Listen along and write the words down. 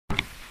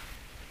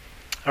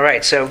All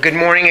right, so good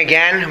morning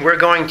again. We're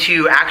going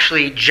to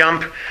actually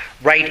jump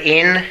right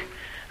in.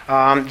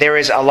 There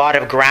is a lot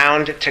of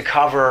ground to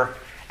cover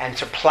and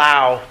to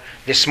plow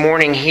this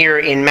morning here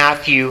in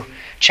Matthew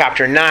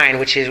chapter 9,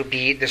 which would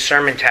be the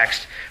sermon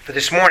text for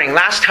this morning.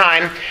 Last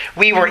time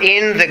we were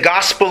in the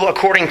Gospel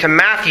according to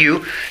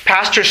Matthew,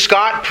 Pastor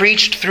Scott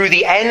preached through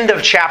the end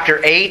of chapter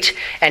 8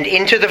 and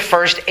into the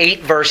first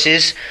 8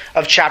 verses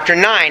of chapter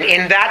 9.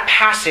 In that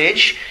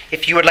passage,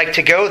 if you would like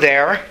to go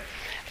there,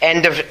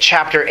 end of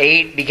chapter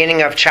 8,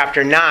 beginning of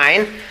chapter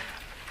 9,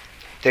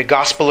 the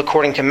Gospel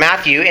according to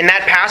Matthew. In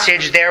that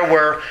passage, there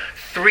were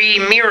 3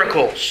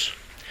 miracles.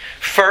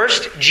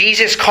 First,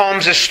 Jesus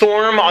calms a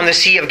storm on the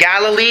Sea of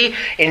Galilee.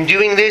 In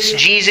doing this,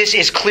 Jesus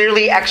is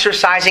clearly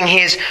exercising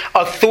his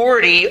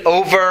authority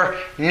over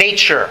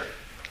nature.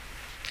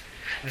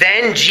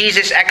 Then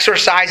Jesus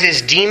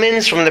exorcises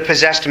demons from the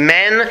possessed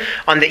men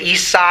on the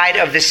east side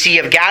of the Sea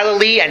of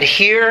Galilee. And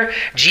here,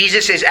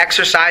 Jesus is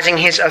exercising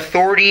his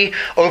authority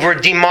over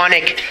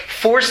demonic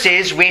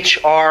forces,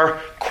 which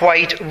are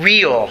quite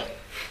real.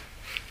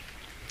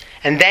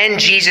 And then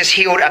Jesus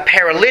healed a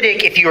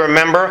paralytic, if you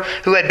remember,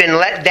 who had been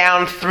let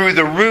down through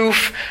the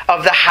roof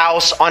of the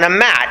house on a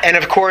mat. And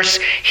of course,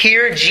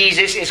 here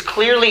Jesus is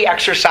clearly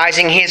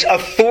exercising his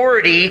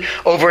authority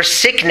over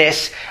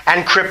sickness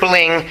and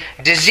crippling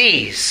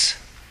disease.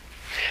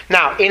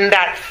 Now, in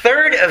that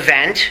third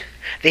event,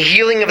 the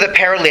healing of the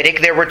paralytic,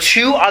 there were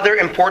 2 other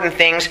important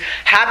things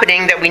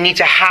happening that we need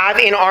to have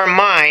in our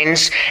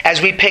minds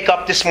as we pick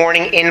up this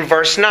morning in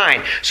verse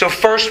 9. So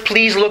first,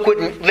 please look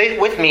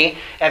with me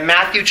at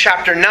Matthew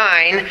chapter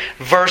 9,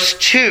 verse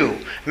 2.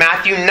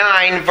 Matthew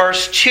 9,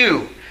 verse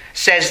 2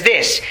 says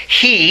this: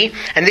 He,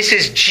 and this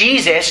is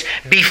Jesus,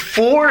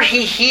 before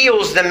he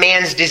heals the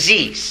man's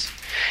disease,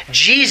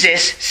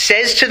 Jesus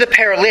says to the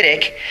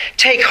paralytic,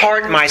 "Take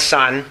heart, my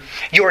son,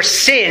 your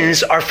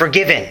sins are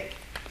forgiven."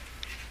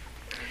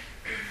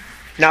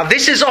 Now,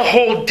 this is a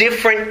whole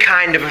different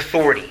kind of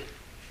authority.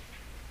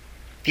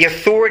 The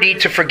authority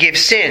to forgive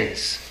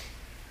sins.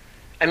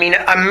 I mean,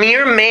 a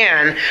mere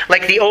man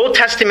like the Old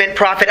Testament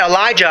prophet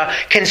Elijah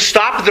can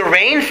stop the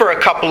rain for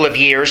a couple of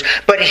years,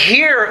 but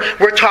here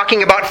we're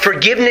talking about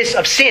forgiveness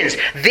of sins.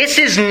 This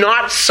is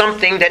not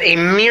something that a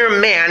mere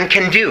man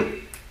can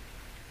do.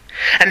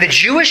 And the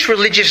Jewish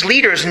religious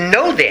leaders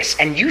know this,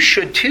 and you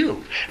should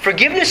too.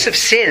 Forgiveness of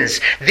sins,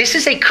 this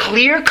is a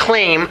clear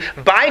claim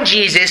by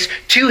Jesus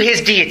to his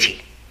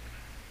deity.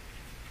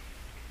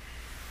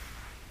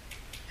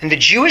 And the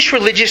Jewish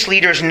religious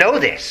leaders know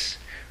this.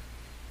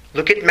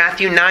 Look at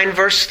Matthew 9,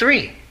 verse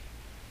 3.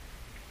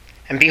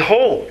 And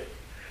behold,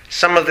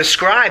 some of the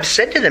scribes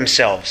said to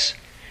themselves,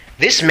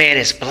 "This man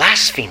is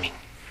blaspheming."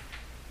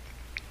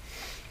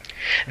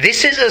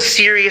 This is a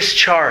serious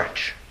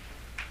charge.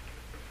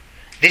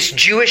 This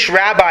Jewish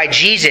rabbi,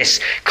 Jesus,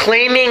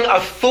 claiming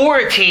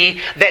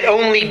authority that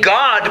only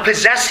God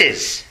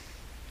possesses.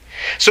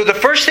 So the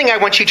first thing I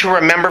want you to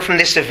remember from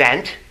this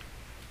event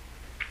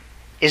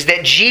is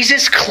that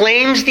Jesus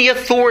claims the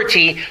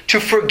authority to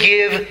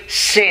forgive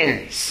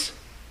sins.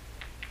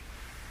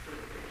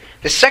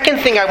 The second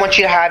thing I want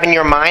you to have in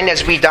your mind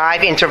as we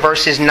dive into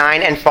verses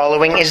 9 and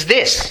following is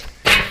this: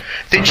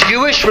 the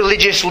Jewish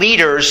religious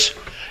leaders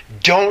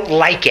don't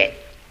like it.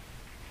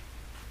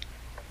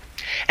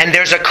 And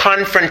there's a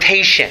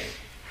confrontation.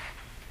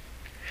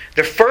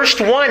 The first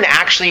one,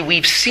 actually,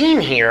 we've seen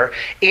here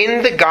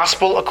in the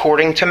Gospel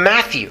according to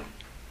Matthew.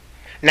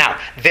 Now,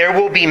 there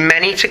will be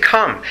many to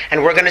come,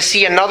 and we're going to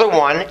see another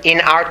one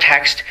in our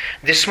text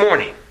this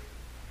morning.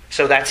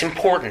 So that's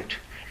important,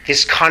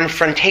 this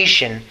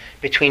confrontation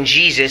between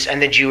Jesus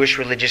and the Jewish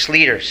religious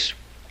leaders.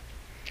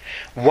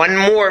 One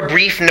more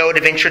brief note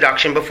of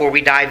introduction before we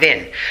dive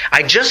in.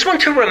 I just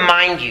want to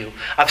remind you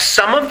of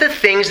some of the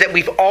things that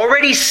we've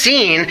already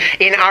seen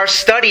in our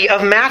study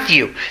of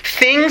Matthew.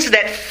 Things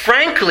that,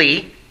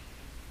 frankly,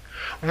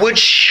 would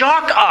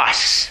shock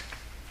us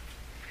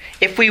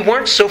if we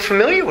weren't so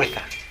familiar with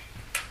them.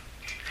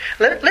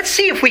 Let's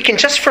see if we can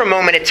just for a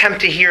moment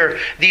attempt to hear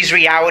these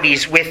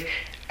realities with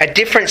a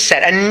different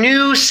set, a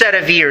new set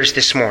of ears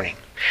this morning.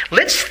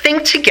 Let's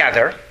think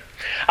together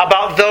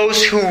about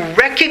those who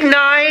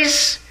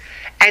recognize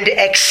and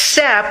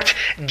accept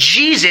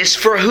Jesus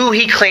for who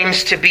he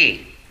claims to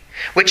be,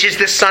 which is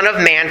the Son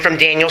of Man from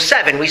Daniel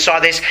 7. We saw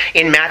this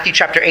in Matthew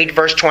chapter 8,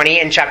 verse 20,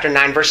 and chapter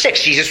 9, verse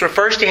 6. Jesus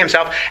refers to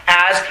himself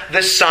as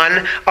the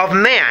Son of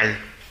Man.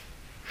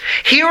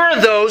 Here are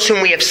those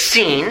whom we have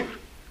seen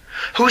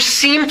who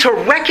seem to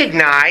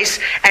recognize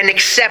and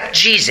accept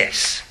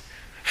Jesus.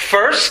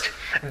 First,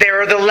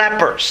 there are the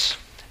lepers.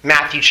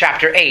 Matthew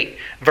chapter 8,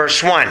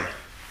 verse 1.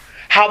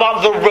 How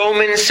about the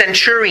Roman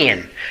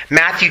centurion?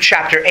 Matthew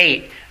chapter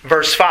 8,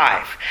 verse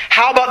 5.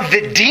 How about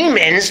the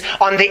demons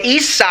on the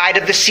east side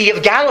of the Sea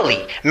of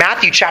Galilee?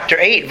 Matthew chapter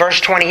 8,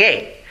 verse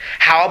 28.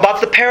 How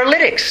about the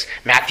paralytics?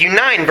 Matthew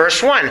 9,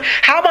 verse 1.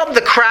 How about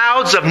the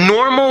crowds of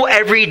normal,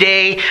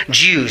 everyday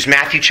Jews?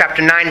 Matthew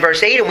chapter 9,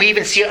 verse 8. And we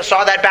even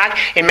saw that back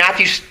in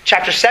Matthew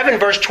chapter 7,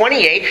 verse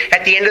 28,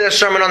 at the end of the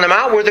Sermon on the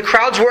Mount, where the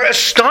crowds were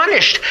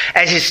astonished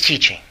at his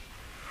teaching.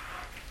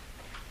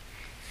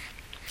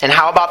 And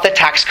how about the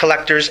tax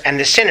collectors and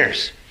the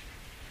sinners?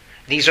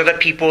 These are the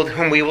people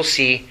whom we will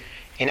see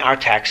in our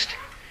text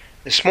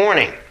this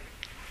morning.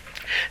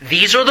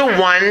 These are the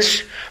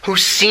ones who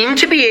seem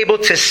to be able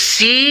to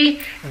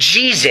see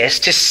Jesus,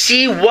 to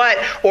see what,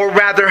 or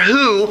rather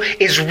who,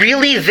 is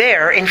really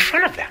there in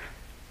front of them.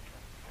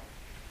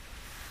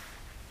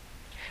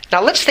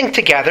 Now let's think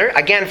together,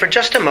 again for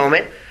just a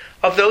moment,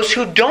 of those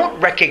who don't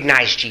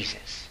recognize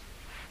Jesus.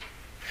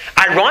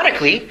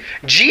 Ironically,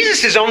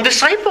 Jesus' own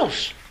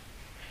disciples.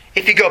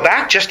 If you go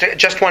back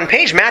just one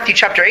page, Matthew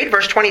chapter 8,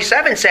 verse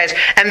 27 says,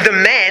 "And the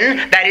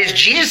men," that is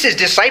Jesus'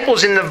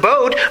 disciples in the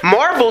boat,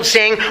 "marveled,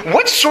 saying,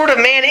 'What sort of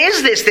man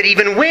is this that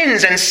even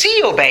winds and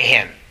sea obey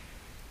him?'"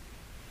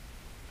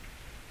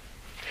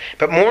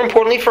 But more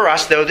importantly for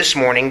us, though, this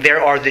morning,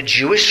 there are the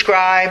Jewish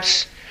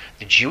scribes,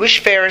 the Jewish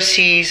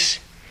Pharisees,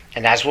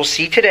 and as we'll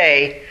see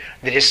today,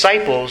 the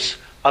disciples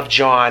of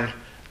John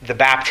the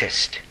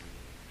Baptist.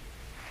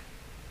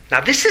 Now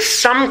this is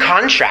some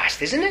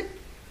contrast, isn't it?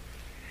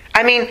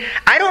 I mean,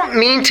 I don't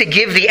mean to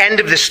give the end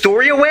of the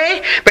story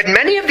away, but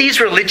many of these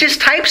religious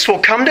types will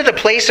come to the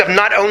place of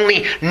not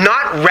only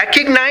not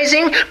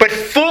recognizing, but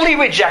fully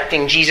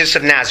rejecting Jesus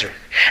of Nazareth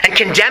and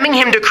condemning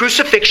him to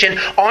crucifixion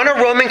on a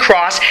Roman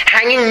cross,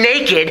 hanging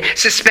naked,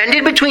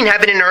 suspended between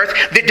heaven and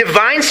earth, the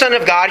divine Son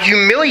of God,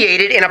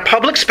 humiliated in a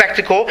public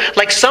spectacle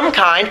like some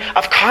kind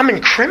of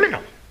common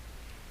criminal.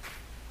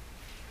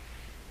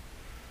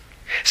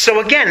 So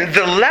again,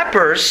 the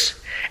lepers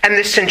and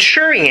the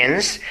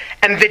centurions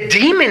and the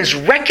demons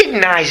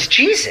recognize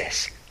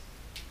Jesus.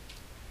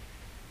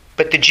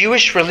 But the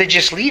Jewish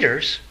religious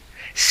leaders,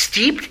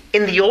 steeped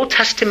in the Old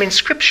Testament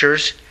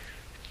scriptures,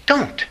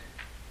 don't.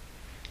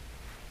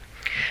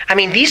 I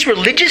mean, these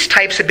religious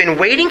types have been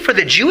waiting for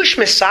the Jewish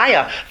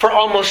Messiah for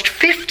almost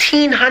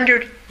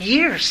 1,500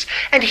 years.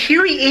 And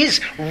here he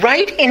is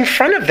right in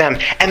front of them,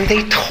 and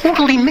they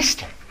totally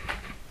missed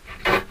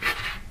him.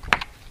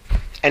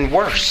 And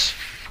worse.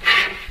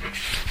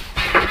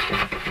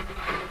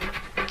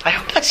 I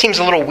hope that seems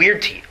a little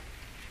weird to you.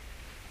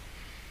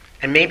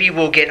 And maybe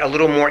we'll get a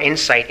little more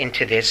insight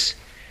into this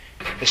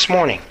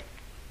morning.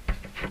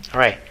 All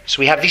right, so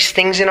we have these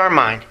things in our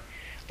mind.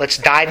 Let's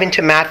dive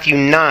into Matthew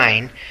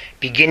 9,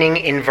 beginning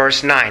in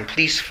verse 9.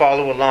 Please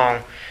follow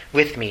along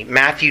with me.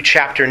 Matthew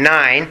chapter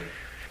 9,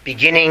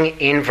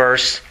 beginning in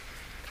verse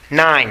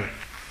 9.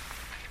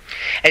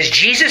 As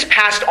Jesus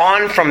passed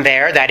on from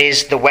there, that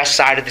is the west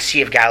side of the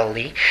Sea of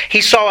Galilee,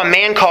 he saw a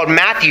man called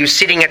Matthew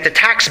sitting at the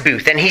tax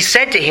booth, and he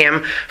said to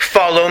him,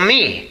 "Follow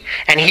me."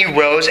 And he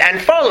rose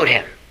and followed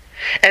him.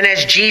 And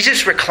as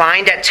Jesus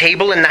reclined at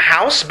table in the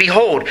house,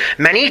 behold,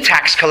 many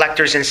tax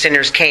collectors and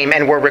sinners came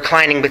and were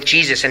reclining with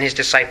Jesus and his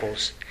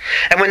disciples.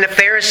 And when the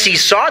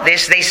Pharisees saw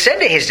this, they said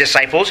to his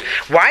disciples,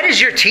 "Why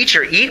does your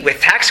teacher eat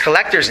with tax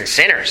collectors and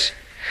sinners?"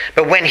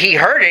 But when he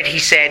heard it, he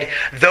said,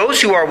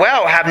 "Those who are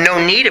well have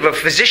no need of a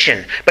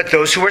physician, but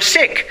those who are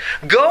sick.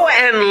 Go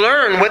and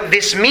learn what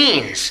this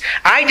means.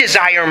 I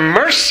desire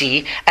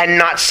mercy and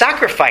not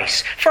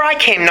sacrifice, for I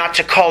came not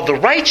to call the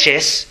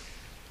righteous,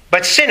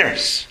 but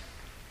sinners."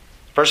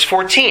 Verse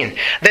 14,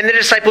 then the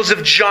disciples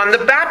of John the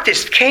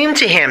Baptist came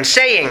to him,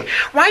 saying,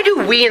 "Why do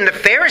we and the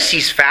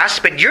Pharisees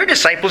fast, but your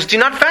disciples do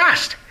not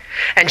fast?"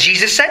 And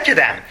Jesus said to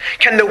them,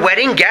 "Can the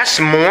wedding guests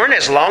mourn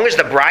as long as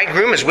the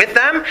bridegroom is with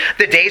them?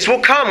 The days will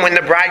come when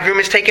the bridegroom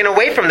is taken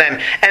away from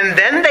them, and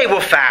then they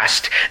will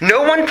fast.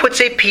 No one puts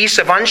a piece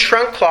of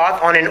unshrunk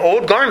cloth on an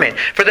old garment,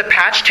 for the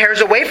patch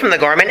tears away from the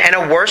garment, and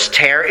a worse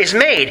tear is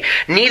made.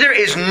 Neither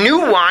is new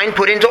wine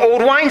put into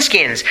old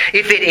wineskins.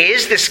 If it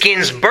is, the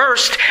skins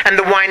burst, and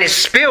the wine is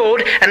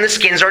spilled, and the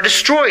skins are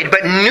destroyed.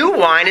 But new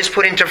wine is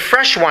put into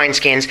fresh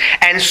wineskins,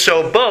 and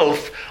so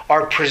both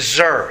are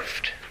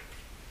preserved."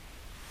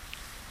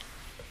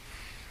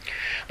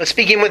 Let's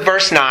begin with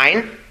verse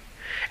 9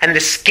 and the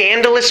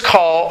scandalous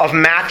call of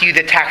Matthew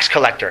the tax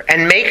collector.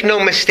 And make no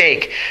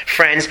mistake,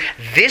 friends,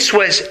 this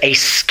was a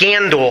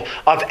scandal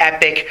of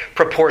epic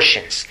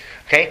proportions.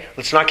 Okay?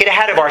 Let's not get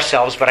ahead of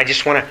ourselves, but I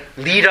just want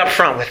to lead up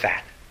front with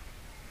that.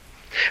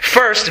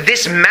 First,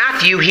 this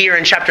Matthew here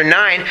in chapter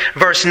 9,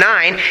 verse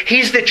 9,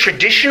 he's the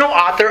traditional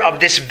author of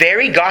this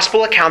very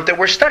gospel account that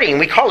we're studying.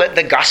 We call it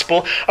the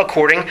Gospel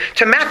according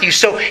to Matthew.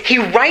 So he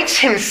writes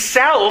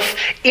himself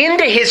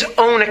into his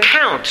own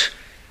account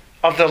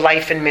of the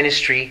life and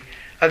ministry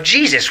of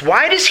Jesus.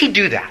 Why does he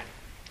do that?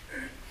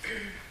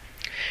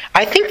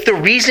 I think the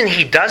reason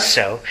he does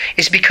so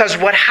is because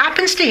what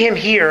happens to him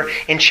here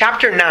in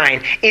chapter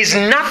 9 is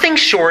nothing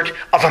short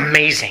of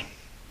amazing.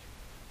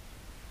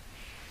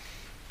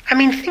 I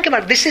mean, think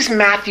about it. This is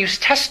Matthew's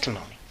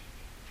testimony.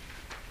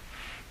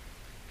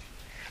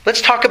 Let's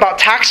talk about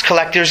tax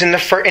collectors in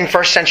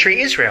first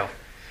century Israel.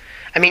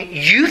 I mean,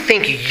 you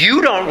think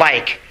you don't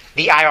like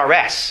the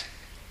IRS.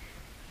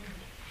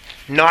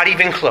 Not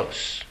even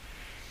close.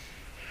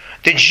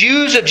 The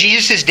Jews of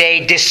Jesus'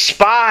 day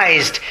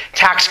despised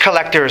tax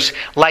collectors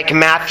like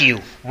Matthew.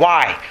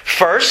 Why?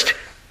 First,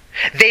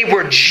 They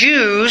were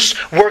Jews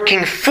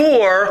working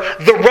for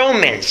the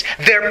Romans,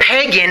 their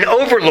pagan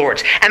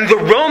overlords. And the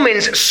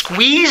Romans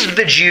squeezed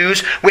the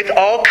Jews with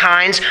all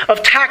kinds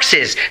of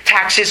taxes.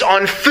 Taxes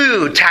on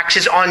food,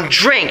 taxes on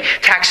drink,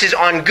 taxes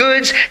on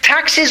goods,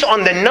 taxes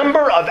on the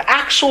number of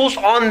axles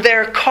on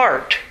their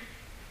cart.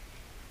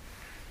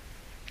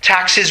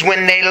 Taxes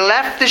when they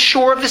left the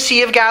shore of the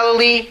Sea of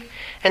Galilee,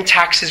 and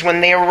taxes when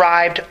they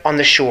arrived on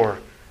the shore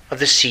of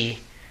the Sea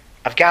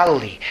of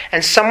Galilee.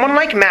 And someone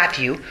like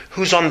Matthew,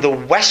 who's on the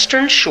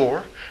western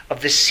shore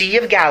of the Sea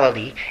of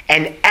Galilee,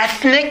 an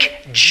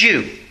ethnic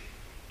Jew,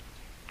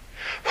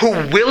 who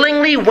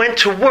willingly went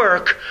to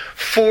work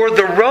for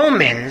the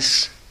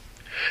Romans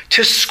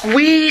to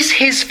squeeze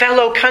his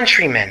fellow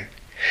countrymen.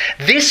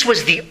 This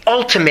was the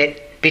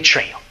ultimate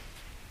betrayal.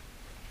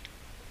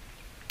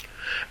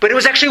 But it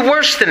was actually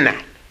worse than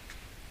that.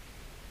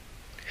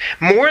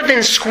 More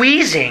than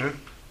squeezing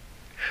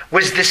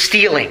was the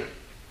stealing.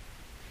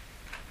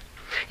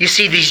 You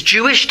see, these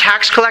Jewish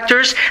tax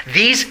collectors,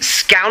 these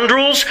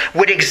scoundrels,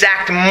 would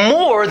exact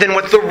more than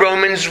what the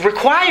Romans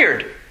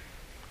required.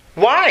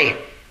 Why?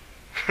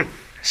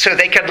 So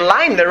they could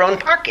line their own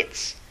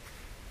pockets.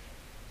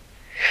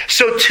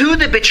 So to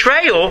the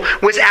betrayal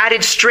was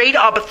added straight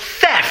up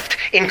theft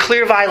in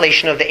clear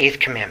violation of the 8th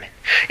commandment.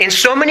 In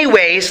so many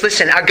ways,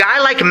 listen, a guy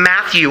like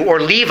Matthew, or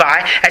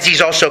Levi, as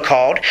he's also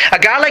called, a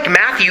guy like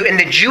Matthew in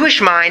the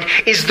Jewish mind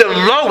is the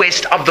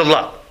lowest of the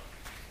low.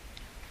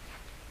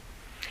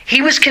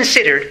 He was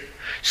considered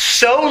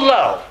so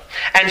low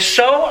and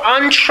so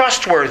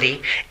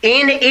untrustworthy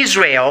in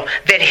Israel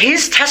that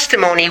his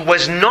testimony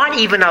was not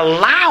even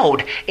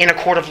allowed in a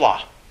court of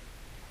law.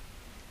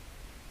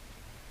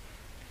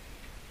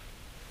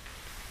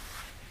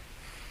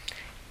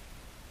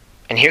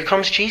 And here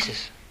comes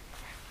Jesus.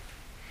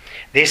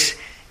 This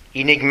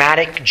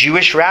enigmatic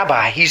Jewish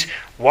rabbi. He's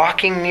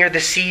walking near the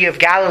Sea of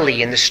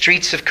Galilee in the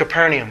streets of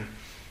Capernaum.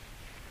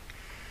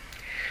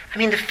 I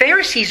mean, the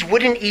Pharisees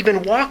wouldn't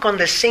even walk on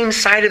the same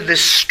side of the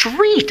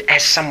street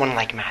as someone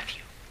like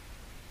Matthew.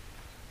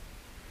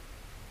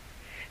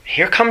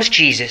 Here comes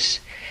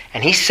Jesus,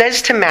 and he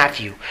says to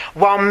Matthew,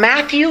 while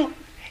Matthew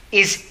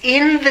is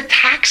in the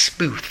tax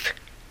booth,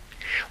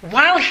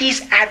 while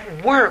he's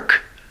at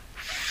work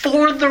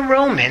for the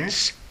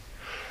Romans,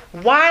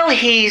 while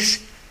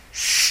he's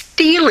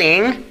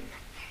stealing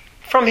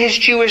from his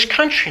Jewish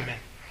countrymen.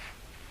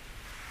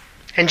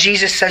 And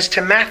Jesus says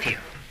to Matthew,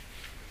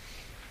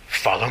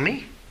 follow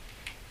me.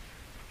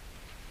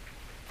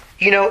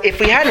 You know, if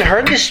we hadn't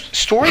heard this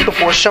story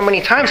before so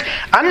many times,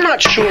 I'm not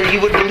sure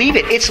you would believe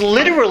it. It's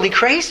literally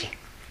crazy.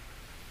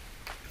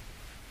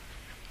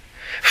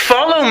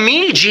 Follow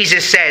me,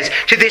 Jesus says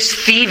to this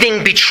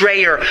thieving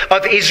betrayer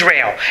of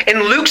Israel.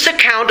 In Luke's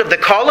account of the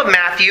call of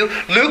Matthew,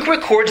 Luke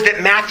records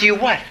that Matthew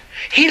what?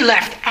 He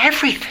left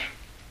everything.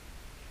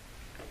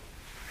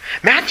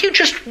 Matthew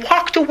just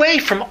walked away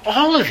from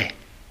all of it.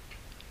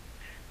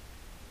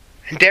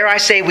 And dare I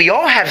say, we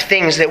all have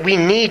things that we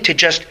need to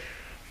just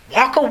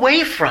walk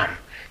away from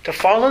to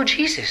follow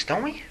Jesus,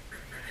 don't we?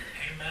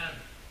 Amen.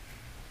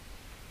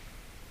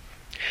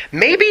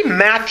 Maybe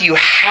Matthew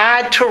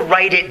had to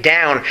write it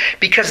down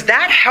because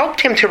that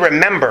helped him to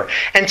remember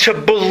and to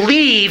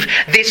believe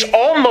this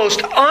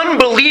almost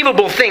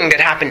unbelievable thing that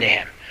happened to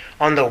him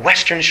on the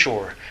western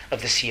shore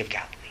of the Sea of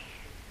Galilee.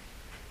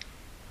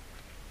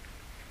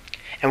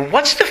 And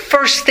what's the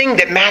first thing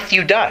that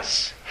Matthew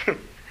does?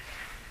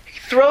 He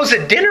throws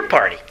a dinner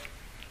party.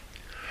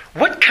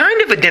 What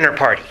kind of a dinner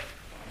party?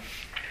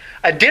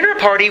 A dinner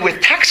party with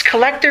tax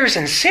collectors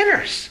and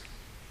sinners.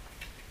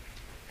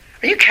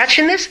 Are you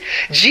catching this?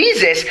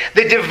 Jesus,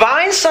 the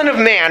divine Son of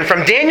Man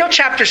from Daniel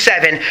chapter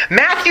 7,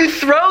 Matthew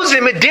throws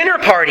him a dinner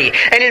party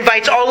and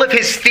invites all of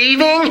his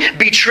thieving,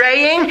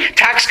 betraying,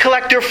 tax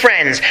collector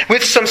friends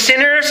with some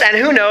sinners and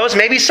who knows,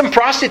 maybe some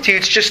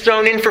prostitutes just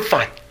thrown in for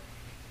fun.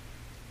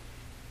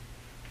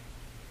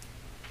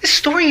 This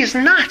story is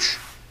nuts.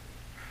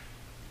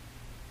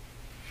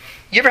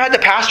 You ever had the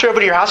pastor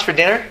over to your house for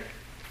dinner?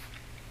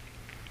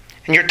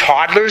 And your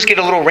toddlers get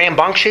a little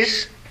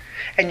rambunctious?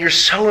 And you're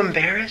so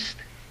embarrassed?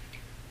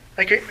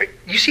 Like,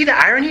 you see the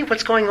irony of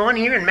what's going on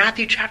here in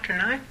Matthew chapter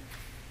 9?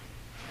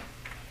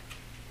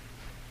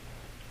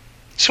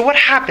 So what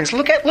happens?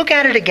 Look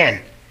at it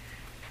again.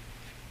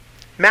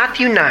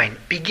 Matthew 9,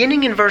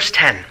 beginning in verse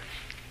 10.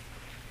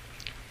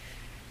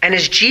 And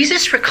as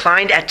Jesus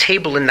reclined at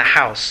table in the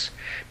house,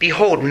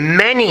 behold,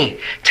 many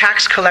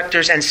tax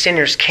collectors and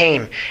sinners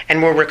came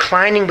and were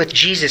reclining with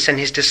Jesus and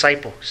his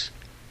disciples.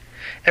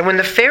 And when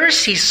the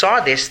Pharisees saw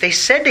this, they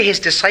said to his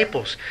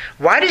disciples,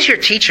 why does your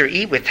teacher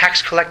eat with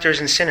tax collectors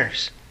and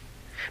sinners?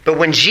 But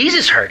when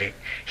Jesus heard it,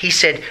 he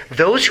said,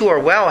 those who are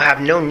well have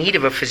no need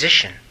of a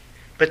physician,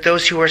 but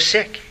those who are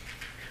sick.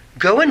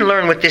 Go and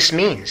learn what this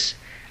means.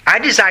 I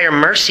desire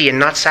mercy and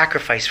not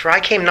sacrifice, for I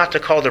came not to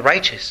call the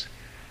righteous,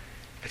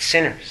 but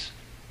sinners.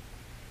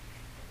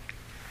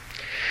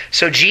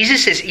 So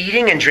Jesus is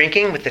eating and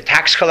drinking with the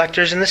tax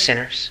collectors and the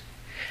sinners.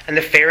 And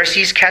the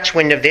Pharisees catch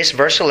wind of this.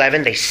 Verse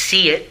 11, they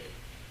see it.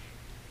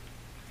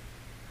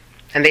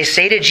 And they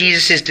say to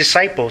Jesus'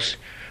 disciples,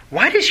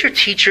 why does your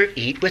teacher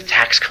eat with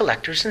tax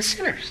collectors and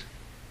sinners?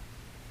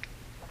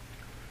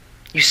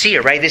 You see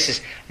it, right? This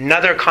is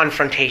another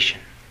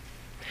confrontation.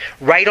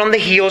 Right on the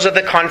heels of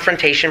the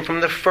confrontation from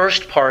the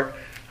first part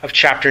of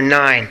chapter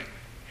 9.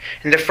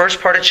 In the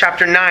first part of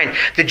chapter 9,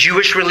 the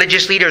Jewish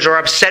religious leaders are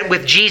upset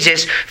with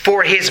Jesus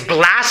for his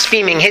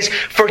blaspheming, his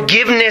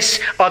forgiveness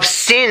of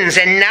sins.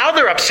 And now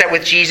they're upset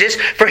with Jesus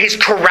for his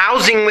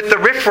carousing with the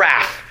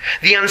riffraff,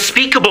 the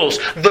unspeakables,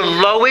 the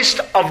lowest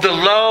of the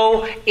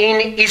low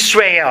in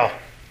Israel.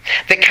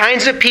 The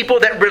kinds of people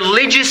that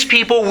religious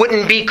people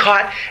wouldn't be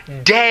caught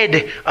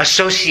dead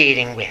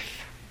associating with.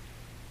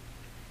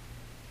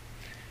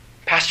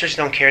 Pastors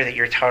don't care that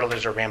your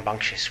toddlers are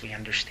rambunctious, we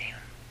understand.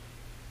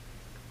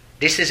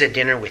 This is a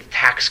dinner with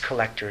tax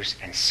collectors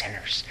and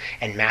sinners,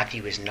 and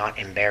Matthew is not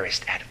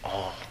embarrassed at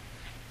all.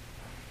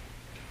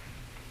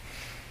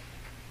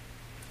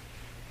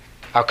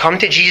 I'll come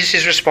to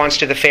Jesus' response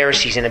to the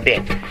Pharisees in a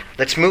bit.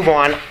 Let's move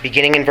on,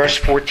 beginning in verse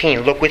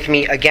 14. Look with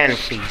me again,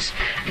 please.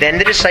 Then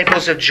the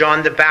disciples of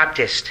John the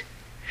Baptist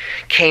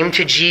came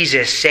to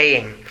Jesus,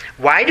 saying,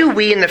 "Why do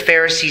we and the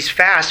Pharisees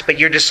fast, but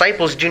your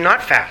disciples do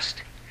not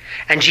fast?"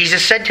 And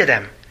Jesus said to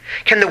them,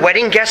 "Can the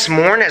wedding guests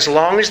mourn as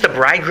long as the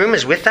bridegroom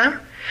is with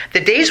them? The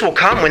days will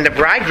come when the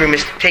bridegroom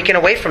is taken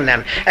away from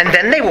them, and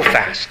then they will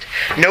fast.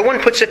 No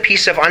one puts a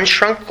piece of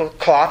unshrunk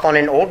cloth on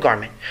an old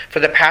garment, for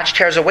the patch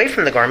tears away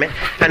from the garment,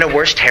 and a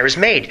worse tear is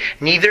made.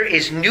 Neither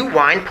is new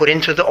wine put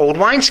into the old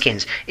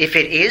wineskins. If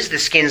it is, the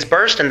skins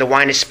burst, and the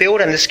wine is spilled,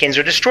 and the skins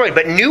are destroyed.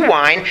 But new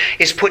wine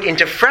is put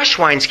into fresh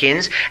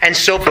wineskins, and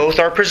so both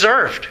are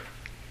preserved."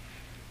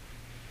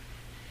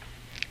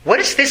 What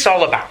is this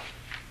all about?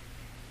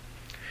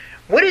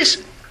 What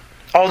is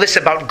all this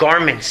about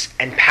garments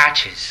and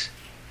patches?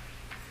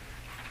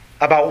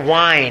 About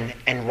wine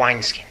and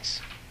wineskins?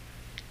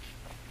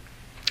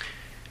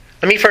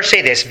 Let me first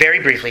say this very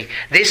briefly.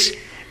 This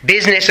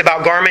business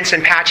about garments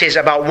and patches,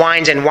 about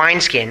wines and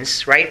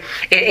wineskins, right?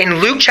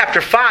 In Luke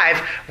chapter 5,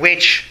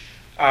 which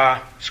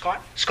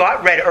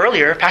Scott read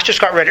earlier, Pastor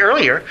Scott read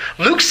earlier,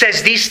 Luke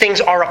says these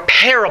things are a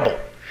parable.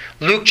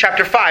 Luke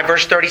chapter 5,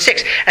 verse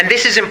 36. And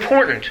this is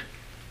important.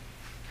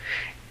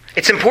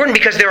 It's important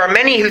because there are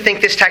many who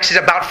think this text is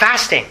about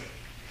fasting.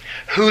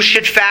 Who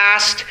should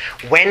fast,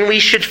 when we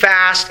should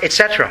fast,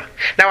 etc.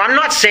 Now, I'm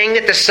not saying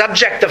that the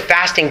subject of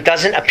fasting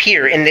doesn't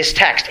appear in this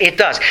text. It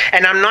does.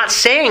 And I'm not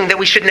saying that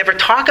we should never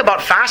talk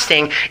about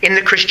fasting in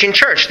the Christian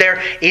church.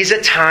 There is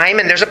a time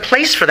and there's a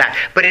place for that.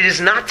 But it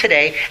is not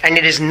today, and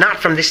it is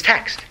not from this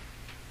text.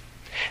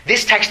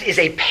 This text is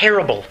a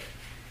parable.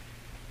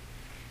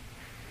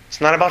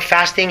 It's not about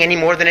fasting any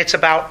more than it's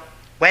about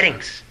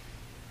weddings.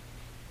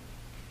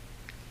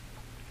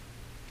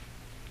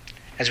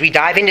 As we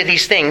dive into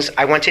these things,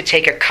 I want to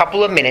take a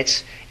couple of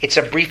minutes. It's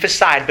a brief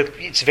aside, but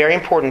it's very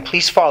important.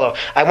 Please follow.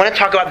 I want to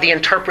talk about the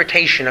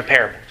interpretation of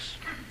parables.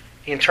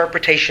 The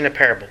interpretation of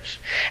parables.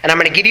 And I'm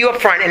going to give you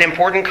up front an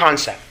important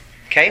concept.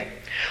 Okay?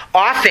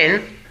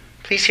 Often,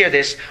 please hear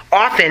this,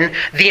 often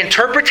the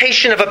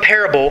interpretation of a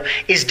parable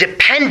is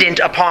dependent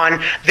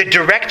upon the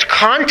direct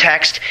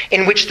context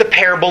in which the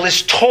parable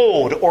is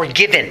told or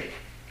given.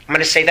 I'm going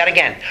to say that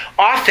again.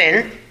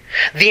 Often,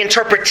 the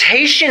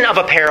interpretation of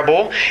a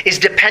parable is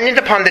dependent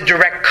upon the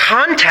direct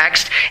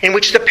context in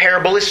which the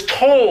parable is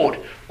told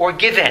or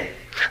given.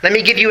 Let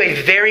me give you a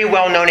very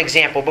well-known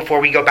example before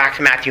we go back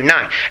to Matthew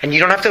 9. And you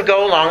don't have to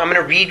go along. I'm going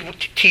to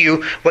read to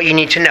you what you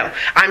need to know.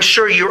 I'm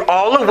sure you're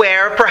all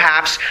aware,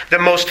 perhaps, the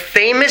most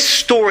famous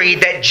story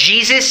that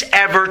Jesus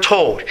ever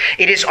told.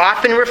 It is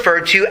often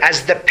referred to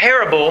as the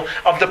parable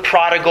of the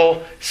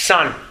prodigal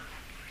son.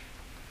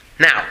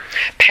 Now,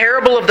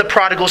 Parable of the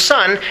Prodigal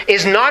Son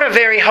is not a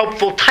very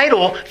helpful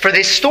title for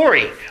this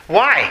story.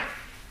 Why?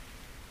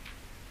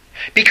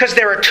 Because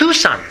there are two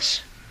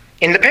sons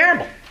in the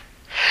parable.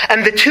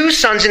 And the two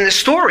sons in the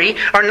story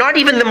are not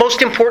even the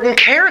most important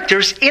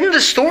characters in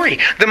the story.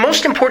 The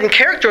most important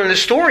character in the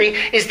story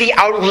is the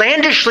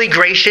outlandishly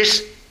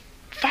gracious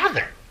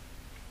father.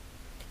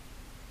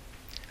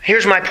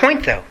 Here's my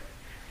point, though.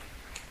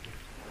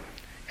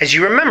 As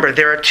you remember,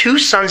 there are two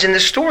sons in the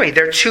story.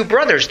 There are two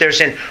brothers.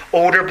 There's an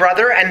older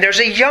brother and there's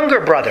a younger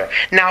brother.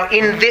 Now,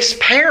 in this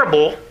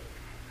parable,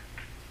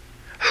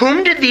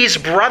 whom did these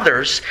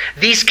brothers,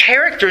 these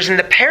characters in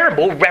the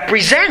parable,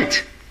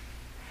 represent?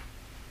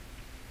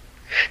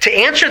 To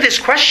answer this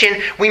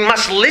question, we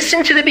must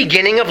listen to the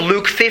beginning of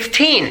Luke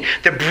 15,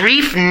 the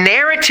brief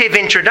narrative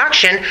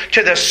introduction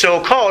to the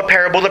so-called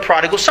Parable of the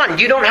Prodigal Son.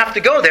 You don't have to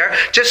go there.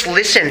 Just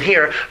listen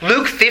here.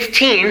 Luke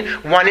 15,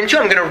 1 and 2.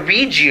 I'm going to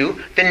read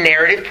you the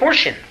narrative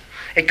portion.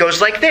 It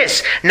goes like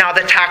this. Now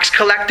the tax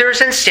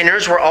collectors and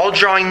sinners were all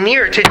drawing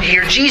near to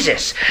hear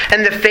Jesus.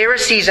 And the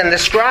Pharisees and the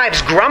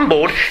scribes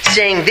grumbled,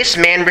 saying, "This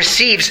man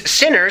receives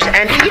sinners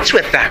and eats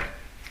with them."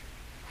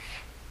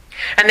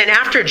 And then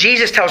after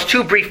Jesus tells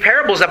two brief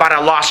parables about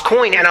a lost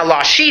coin and a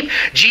lost sheep,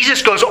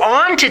 Jesus goes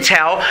on to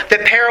tell the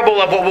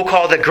parable of what we'll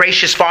call the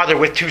gracious father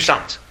with two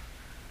sons.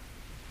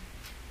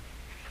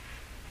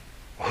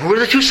 Who are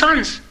the two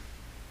sons?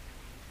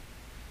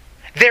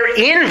 They're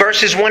in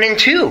verses 1 and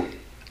 2.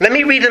 Let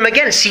me read them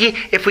again, see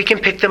if we can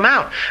pick them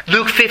out.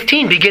 Luke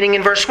 15, beginning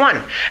in verse 1.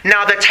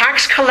 Now the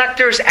tax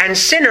collectors and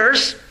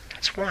sinners,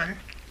 that's one,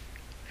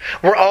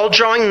 were all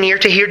drawing near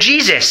to hear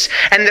Jesus.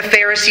 And the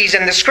Pharisees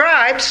and the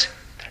scribes,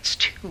 that's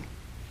two,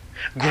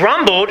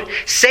 grumbled,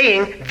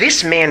 saying,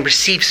 this man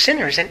receives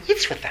sinners and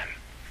eats with them.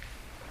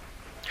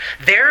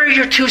 There are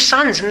your two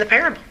sons in the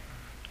parable.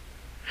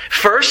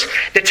 First,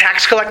 the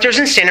tax collectors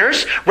and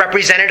sinners,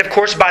 represented, of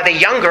course, by the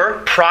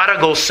younger,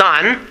 prodigal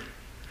son,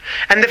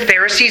 and the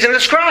Pharisees and the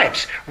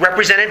scribes,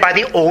 represented by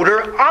the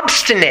older,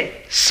 obstinate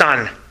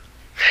son.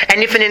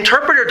 And if an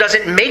interpreter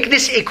doesn't make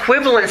this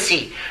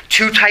equivalency,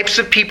 two types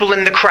of people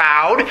in the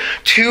crowd,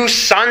 two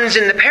sons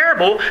in the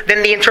parable,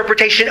 then the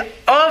interpretation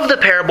of the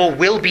parable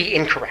will be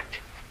incorrect.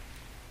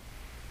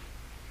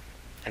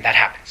 And that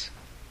happens.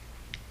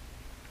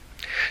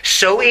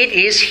 So it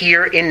is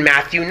here in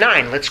Matthew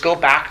 9. Let's go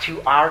back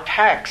to our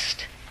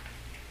text.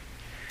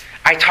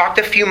 I talked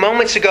a few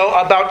moments ago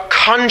about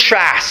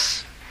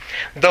contrasts.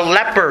 The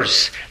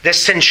lepers, the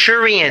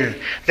centurion,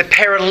 the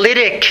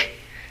paralytic,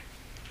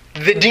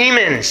 the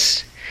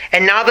demons,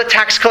 and now the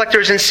tax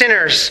collectors and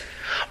sinners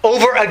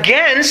over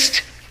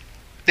against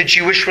the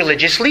Jewish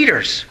religious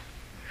leaders.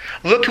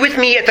 Look with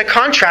me at the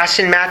contrast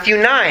in Matthew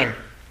 9.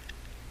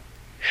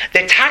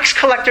 The tax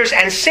collectors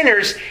and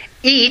sinners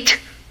eat.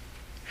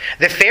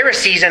 The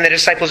Pharisees and the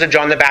disciples of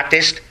John the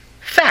Baptist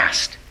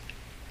fast.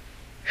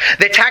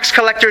 The tax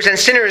collectors and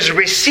sinners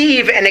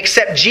receive and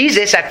accept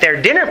Jesus at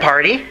their dinner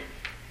party.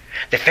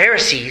 The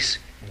Pharisees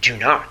do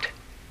not.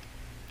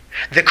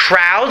 The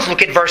crowds,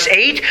 look at verse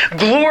 8,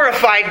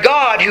 glorified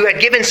God who had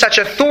given such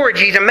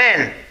authority to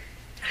men.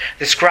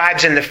 The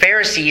scribes and the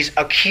Pharisees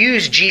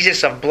accused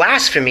Jesus of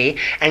blasphemy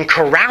and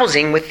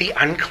carousing with the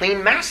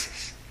unclean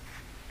masses.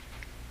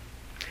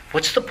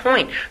 What's the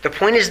point? The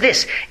point is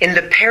this. In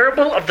the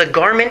parable of the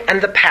garment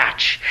and the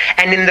patch,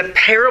 and in the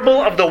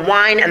parable of the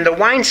wine and the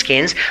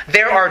wineskins,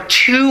 there are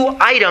two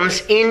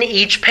items in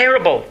each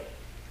parable.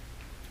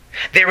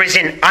 There is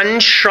an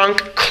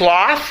unshrunk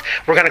cloth.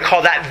 We're going to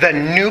call that the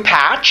new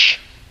patch.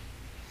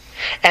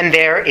 And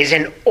there is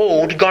an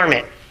old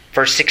garment.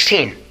 Verse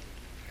 16.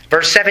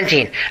 Verse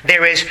 17.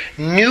 There is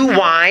new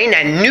wine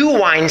and new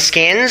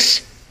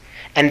wineskins.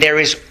 And there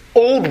is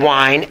old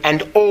wine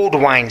and old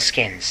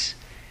wineskins.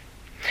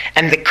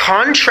 And the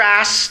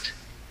contrast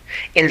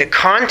in the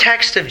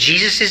context of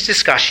Jesus'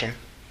 discussion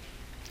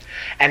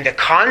and the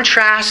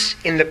contrast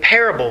in the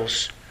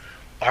parables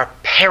are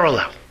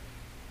parallel.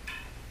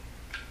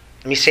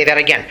 Let me say that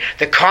again.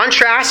 The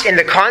contrast in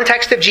the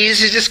context of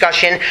Jesus'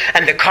 discussion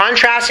and the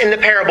contrast in the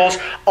parables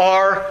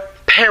are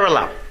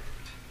parallel.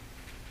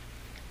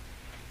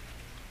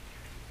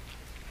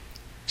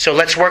 So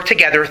let's work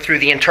together through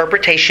the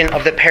interpretation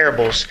of the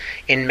parables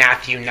in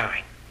Matthew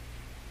 9.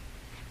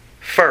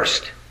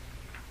 First,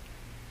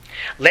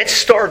 let's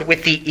start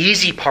with the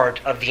easy part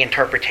of the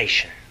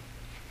interpretation.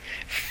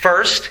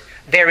 First,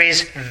 there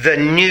is the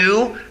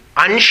new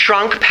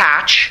unshrunk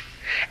patch,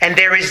 and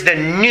there is the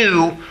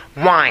new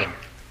wine.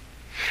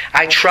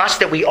 I trust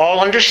that we all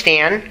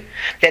understand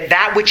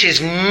that which is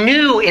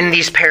new in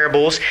these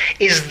parables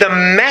is the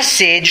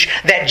message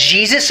that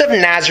Jesus of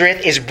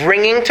Nazareth is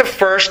bringing to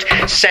first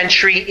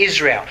century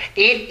Israel.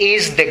 It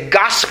is the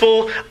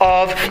gospel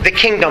of the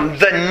kingdom.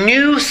 The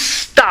new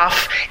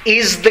stuff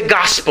is the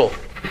gospel.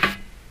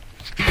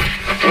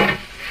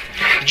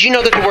 Did you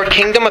know that the word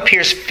kingdom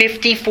appears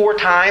 54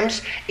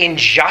 times in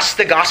just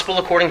the gospel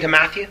according to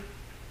Matthew?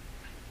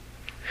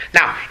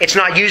 Now, it's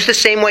not used the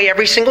same way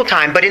every single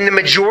time, but in the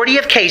majority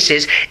of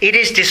cases, it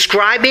is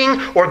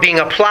describing or being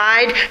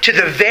applied to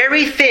the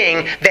very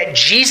thing that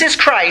Jesus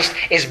Christ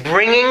is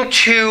bringing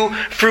to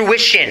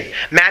fruition.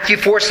 Matthew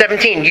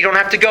 4:17, you don't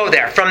have to go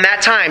there. From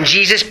that time,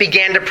 Jesus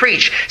began to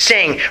preach,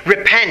 saying,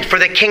 repent, for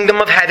the kingdom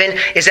of heaven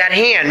is at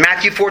hand.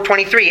 Matthew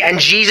 4:23, and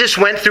Jesus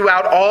went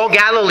throughout all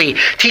Galilee,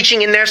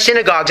 teaching in their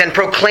synagogues and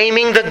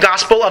proclaiming the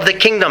gospel of the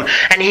kingdom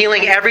and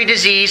healing every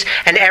disease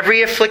and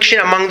every affliction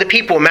among the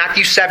people.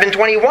 Matthew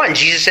 7:21.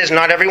 Jesus says,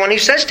 not everyone who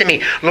says to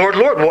me, Lord,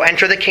 Lord, will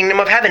enter the kingdom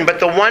of heaven, but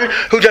the one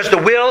who does the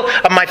will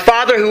of my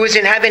Father who is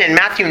in heaven. In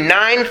Matthew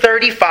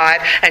 9:35,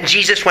 and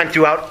Jesus went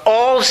throughout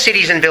all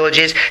cities and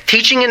villages,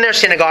 teaching in their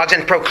synagogues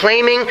and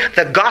proclaiming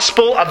the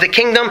gospel of the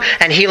kingdom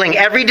and healing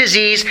every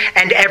disease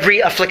and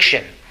every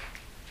affliction.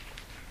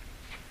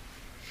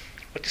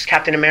 What does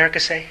Captain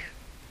America say?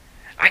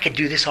 I could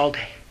do this all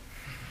day.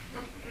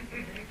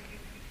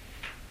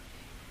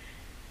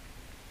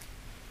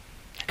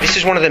 This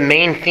is one of the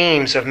main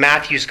themes of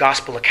Matthew's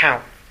gospel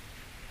account.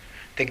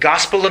 The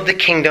gospel of the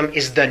kingdom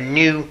is the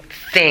new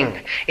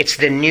thing. It's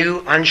the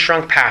new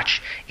unshrunk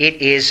patch.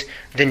 It is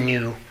the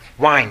new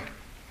wine.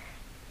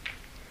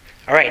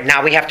 All right,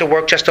 now we have to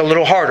work just a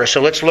little harder.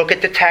 So let's look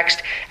at the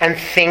text and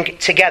think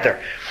together.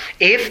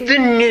 if the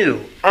new,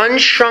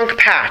 unshrunk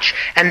patch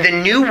and the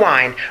new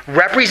wine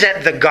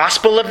represent the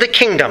gospel of the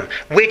kingdom,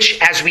 which,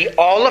 as we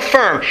all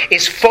affirm,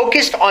 is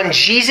focused on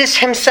Jesus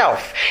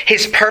himself,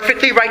 his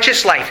perfectly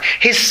righteous life,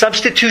 his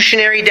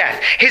substitutionary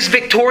death, his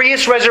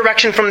victorious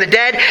resurrection from the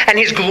dead, and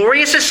his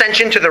glorious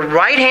ascension to the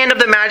right hand of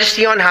the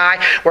Majesty on high,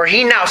 where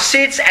he now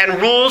sits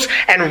and rules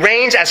and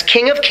reigns as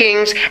King of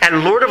kings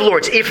and Lord of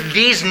lords. If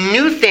these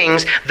new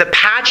things, the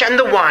patch and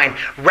the wine,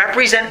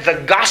 represent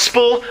the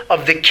gospel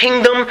of the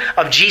kingdom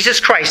of Jesus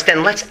Christ,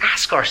 then let's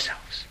ask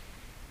ourselves,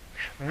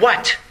 who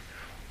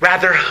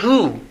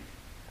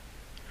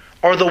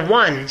are the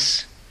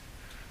ones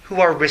who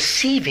are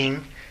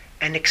receiving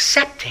and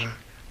accepting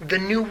the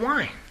new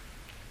wine?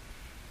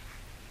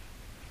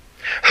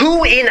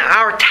 Who in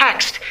our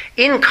text,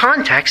 in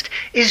context,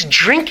 is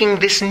drinking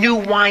this new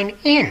wine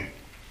in?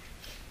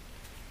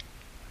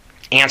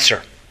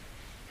 Answer: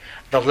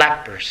 the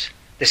lepers,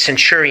 the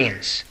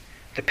centurions,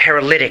 the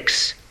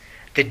paralytics,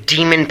 the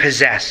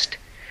demon-possessed,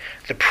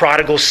 the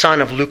prodigal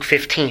son of Luke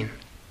 15,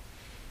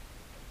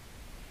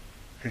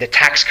 and the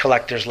tax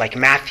collectors like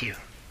Matthew,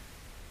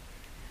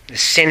 the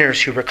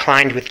sinners who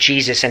reclined with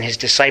Jesus and his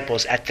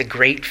disciples at the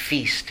great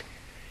feast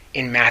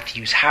in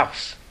Matthew's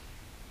house.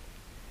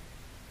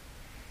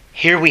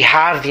 Here we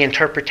have the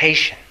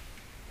interpretation.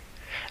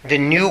 The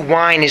new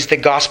wine is the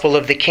gospel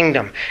of the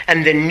kingdom.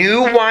 And the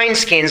new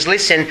wineskins,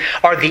 listen,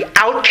 are the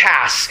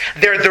outcasts.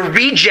 They're the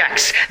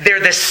rejects. They're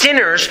the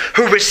sinners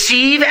who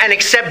receive and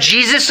accept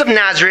Jesus of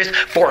Nazareth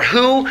for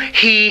who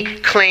he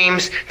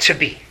claims to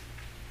be.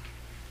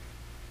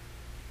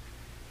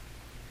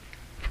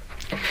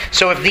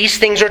 So if these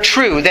things are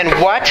true, then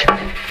who are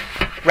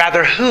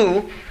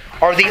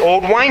the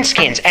old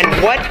wineskins?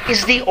 And what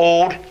is the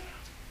old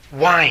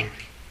wine?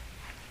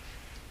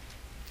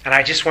 And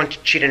I just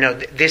want you to know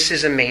that this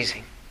is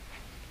amazing.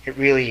 It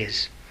really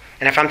is.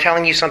 And if I'm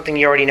telling you something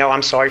you already know,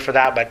 I'm sorry for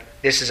that, but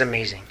this is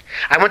amazing.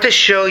 I want to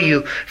show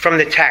you from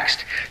the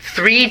text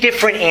 3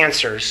 different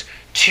answers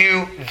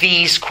to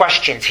these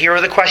questions. Here are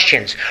the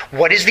questions.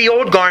 What is the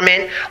old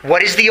garment?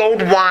 What is the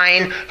old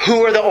wine?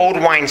 Who are the old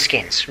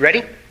wineskins?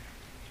 Ready?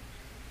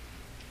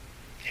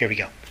 Here we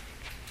go.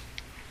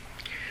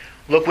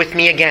 Look with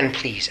me again,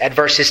 please, at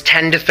verses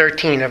 10 to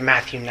 13 of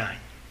Matthew 9.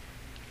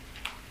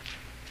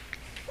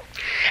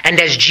 And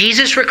as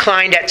Jesus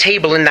reclined at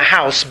table in the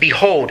house,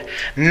 behold,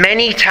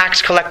 many tax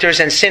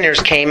collectors and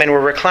sinners came and were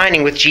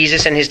reclining with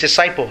Jesus and his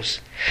disciples.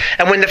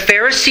 And when the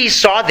Pharisees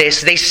saw this,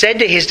 they said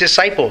to his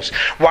disciples,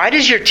 "Why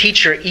does your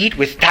teacher eat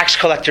with tax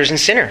collectors and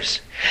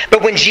sinners?"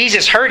 But when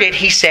Jesus heard it,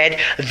 he said,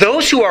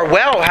 "Those who are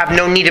well have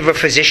no need of a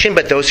physician,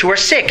 but those who are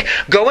sick.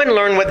 Go and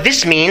learn what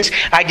this means.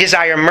 I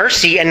desire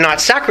mercy and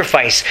not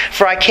sacrifice,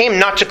 for I came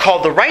not to call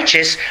the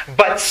righteous,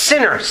 but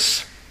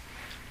sinners."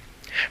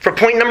 For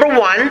point number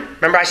 1,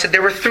 remember I said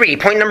there were 3.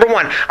 Point number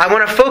 1, I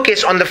want to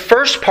focus on the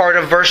first part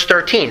of verse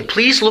 13.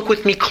 Please look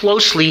with me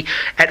closely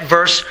at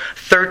verse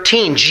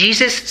 13.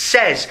 Jesus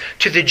says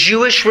to the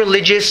Jewish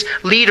religious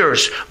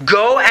leaders,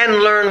 "Go and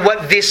learn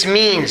what this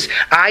means.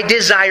 I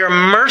desire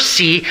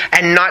mercy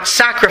and not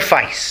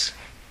sacrifice."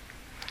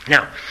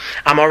 Now,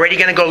 I'm already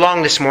going to go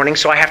long this morning,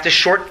 so I have to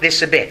short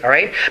this a bit, all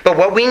right? But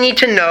what we need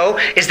to know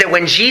is that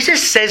when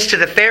Jesus says to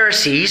the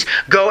Pharisees,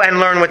 "Go and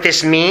learn what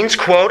this means,"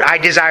 quote, "I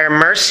desire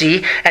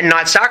mercy and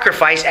not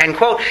sacrifice," end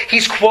quote,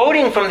 he's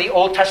quoting from the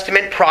Old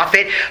Testament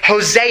prophet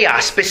Hosea,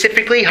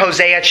 specifically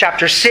Hosea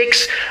chapter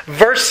 6,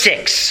 verse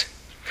 6.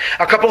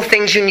 A couple of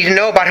things you need to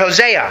know about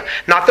Hosea,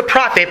 not the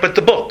prophet, but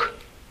the book.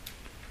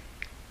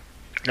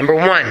 Number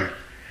 1,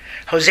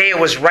 Hosea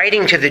was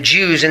writing to the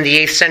Jews in the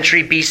 8th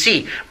century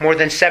BC, more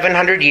than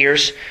 700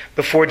 years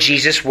before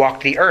Jesus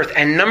walked the earth.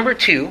 And number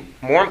 2,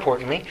 more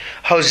importantly,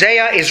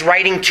 Hosea is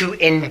writing to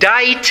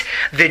indict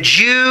the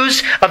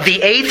Jews of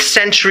the 8th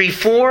century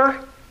for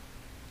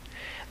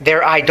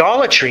their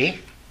idolatry,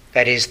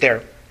 that is,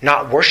 their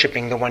not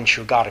worshiping the one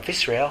true God of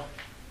Israel,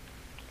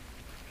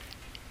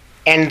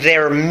 and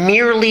their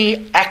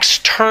merely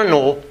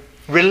external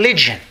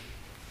religion.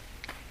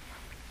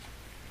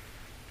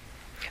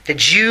 The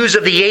Jews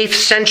of the 8th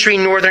century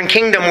northern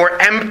kingdom were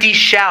empty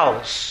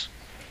shells,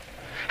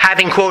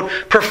 having, quote,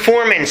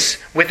 performance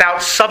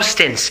without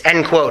substance,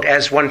 end quote,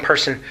 as one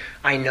person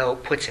I know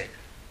puts it.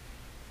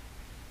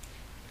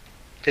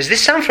 Does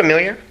this sound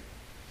familiar?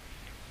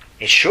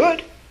 It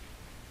should.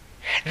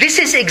 This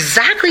is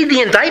exactly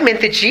the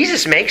indictment that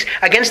Jesus makes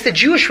against the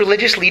Jewish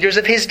religious leaders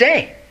of his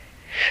day.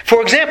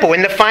 For example,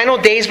 in the final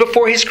days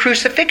before his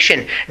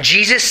crucifixion,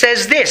 Jesus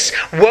says this,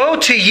 "Woe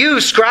to you,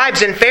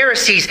 scribes and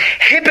Pharisees,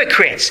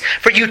 hypocrites!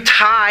 For you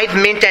tithe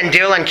mint and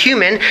dill and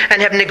cumin,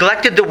 and have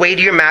neglected the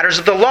weightier matters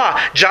of the law,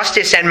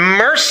 justice and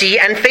mercy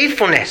and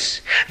faithfulness.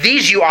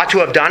 These you ought to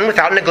have done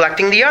without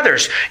neglecting the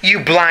others.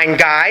 You blind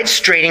guides,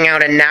 straining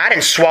out a gnat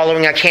and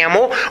swallowing a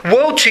camel.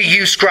 Woe to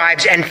you,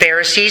 scribes and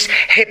Pharisees,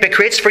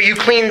 hypocrites! For you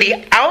clean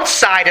the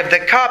outside of the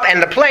cup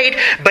and the plate,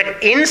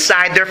 but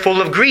inside they're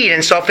full of greed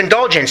and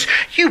self-indulgence.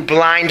 You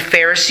blind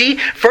Pharisee,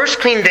 first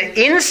clean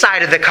the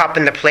inside of the cup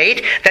and the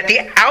plate, that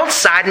the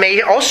outside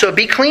may also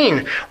be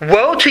clean.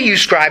 Woe to you,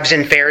 scribes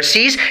and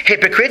Pharisees,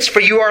 hypocrites, for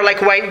you are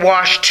like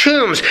whitewashed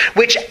tombs,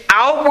 which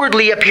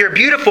outwardly appear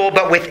beautiful,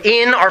 but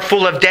within are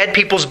full of dead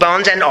people's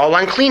bones and all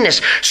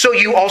uncleanness. So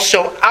you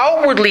also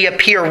outwardly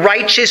appear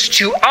righteous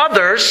to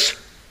others,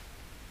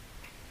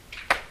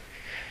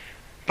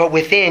 but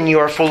within you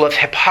are full of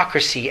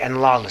hypocrisy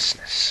and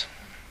lawlessness.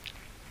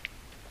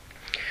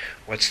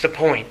 What's the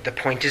point? The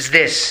point is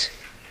this.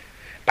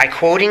 By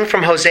quoting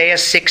from Hosea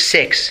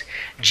 6:6,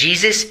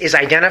 Jesus is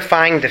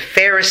identifying the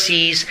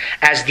Pharisees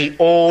as the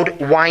old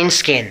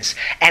wineskins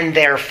and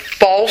their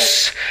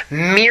false,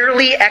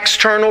 merely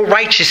external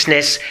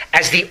righteousness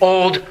as the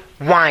old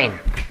wine.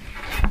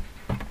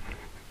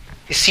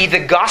 You see, the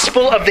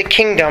gospel of the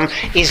kingdom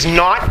is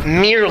not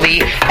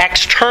merely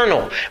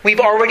external. We've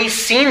already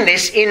seen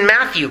this in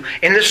Matthew,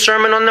 in the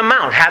Sermon on the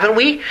Mount, haven't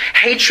we?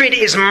 Hatred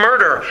is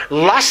murder.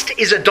 Lust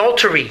is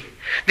adultery.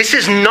 This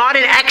is not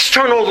an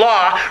external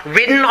law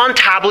written on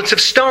tablets of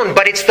stone,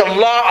 but it's the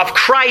law of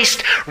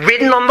Christ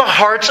written on the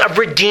hearts of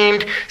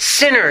redeemed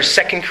sinners.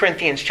 2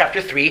 Corinthians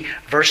chapter 3,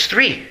 verse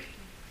 3.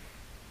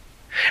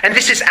 And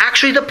this is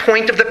actually the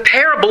point of the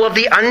parable of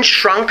the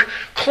unshrunk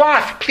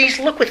cloth. Please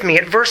look with me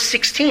at verse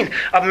 16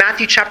 of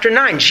Matthew chapter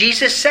 9.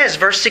 Jesus says,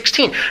 verse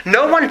 16,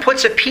 "No one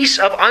puts a piece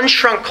of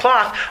unshrunk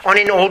cloth on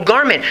an old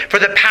garment, for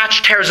the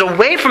patch tears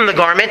away from the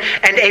garment,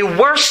 and a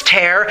worse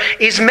tear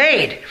is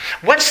made."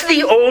 What's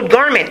the old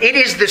garment? It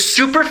is the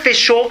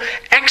superficial,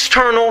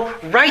 external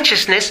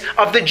righteousness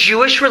of the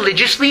Jewish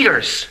religious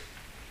leaders.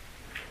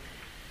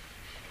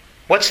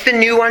 What's the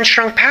new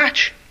unshrunk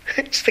patch?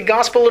 It's the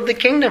gospel of the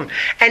kingdom.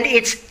 And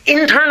it's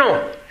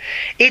internal.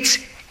 It's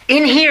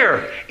in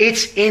here.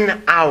 It's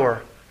in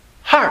our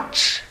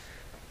hearts.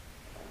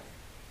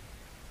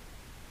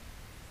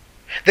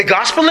 The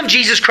gospel of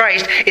Jesus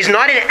Christ is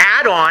not an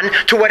add-on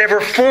to whatever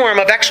form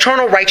of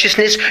external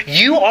righteousness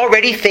you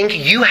already think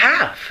you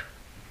have.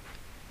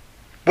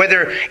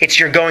 Whether it's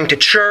you're going to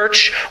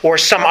church or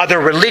some other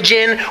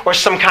religion or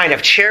some kind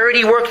of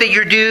charity work that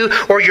you do,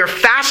 or you're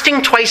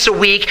fasting twice a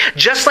week,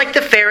 just like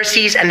the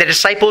Pharisees and the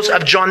disciples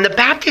of John the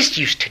Baptist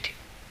used to do.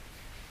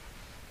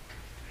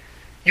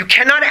 You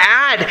cannot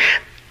add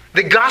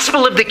the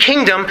gospel of the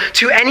kingdom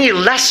to any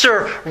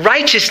lesser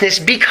righteousness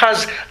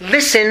because,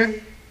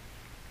 listen,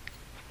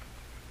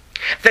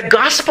 the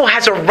gospel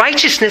has a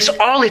righteousness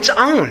all its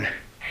own.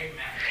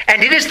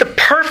 And it is the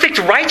perfect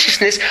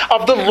righteousness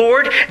of the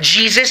Lord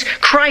Jesus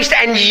Christ.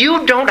 And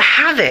you don't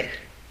have it.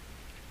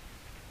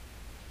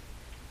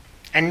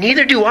 And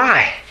neither do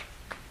I.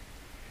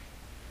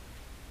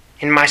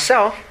 In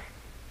myself.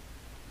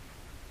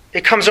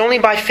 It comes only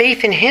by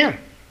faith in Him.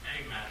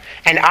 Amen.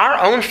 And our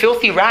own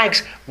filthy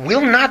rags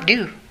will not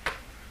do.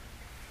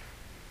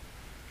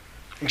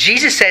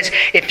 Jesus says,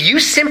 if you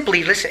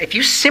simply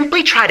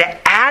try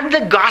to add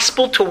the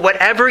gospel to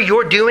whatever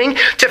you're doing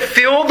to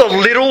fill the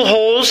little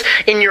holes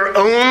in your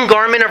own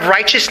garment of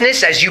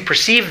righteousness as you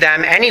perceive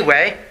them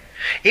anyway,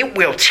 it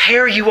will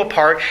tear you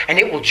apart and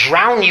it will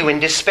drown you in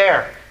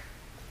despair.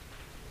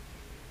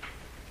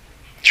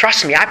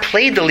 Trust me, I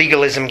played the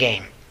legalism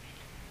game.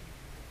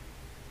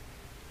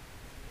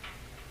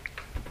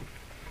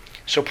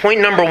 So point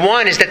number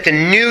one is that the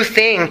new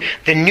thing,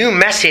 the new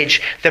message,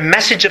 the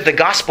message of the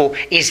gospel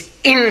is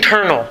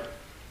internal.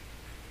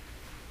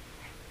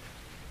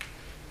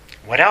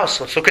 What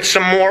else? Let's look at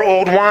some more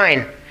old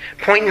wine.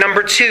 Point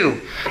number two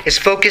is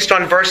focused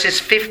on verses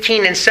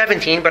 15 and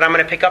 17, but I'm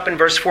going to pick up in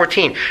verse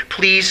 14.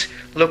 Please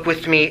look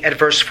with me at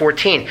verse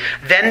 14.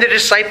 Then the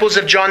disciples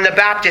of John the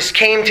Baptist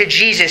came to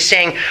Jesus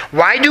saying,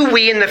 "Why do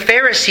we and the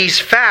Pharisees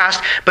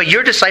fast, but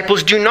your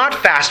disciples do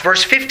not fast?"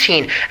 Verse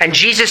 15. And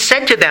Jesus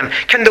said to them,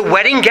 "Can the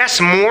wedding guests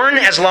mourn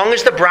as long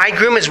as the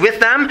bridegroom is with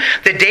them?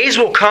 The days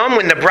will come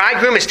when the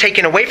bridegroom is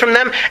taken away from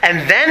them,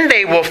 and then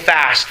they will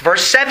fast."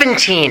 Verse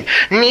 17.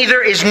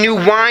 "Neither is new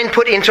wine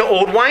put into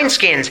old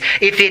wineskins.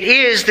 If it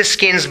is, the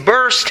skins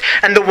burst,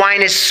 and the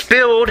wine is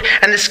spilled,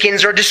 and the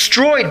skins are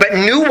destroyed. But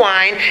new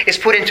wine is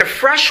put into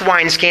fresh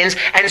wineskins,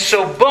 and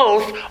so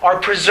both are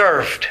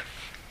preserved."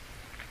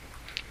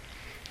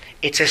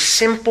 It's a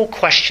simple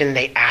question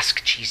they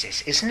ask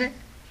Jesus, isn't it?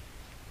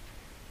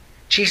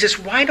 Jesus,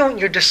 why don't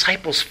your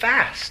disciples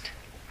fast?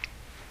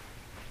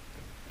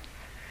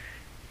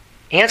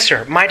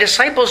 Answer, my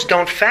disciples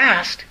don't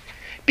fast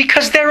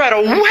because they're at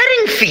a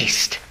wedding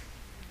feast.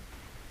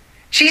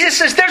 Jesus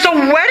says, there's a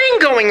wedding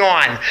going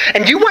on,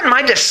 and you want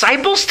my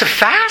disciples to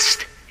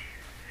fast?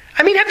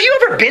 I mean, have you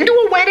ever been to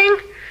a wedding?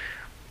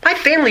 My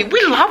family,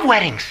 we love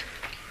weddings.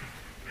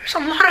 There's a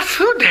lot of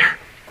food there.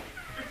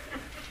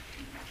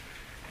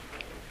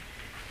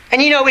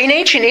 And you know, in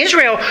ancient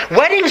Israel,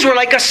 weddings were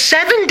like a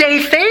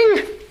 7-day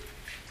thing.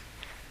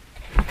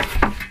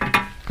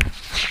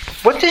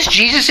 What does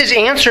Jesus'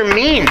 answer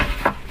mean?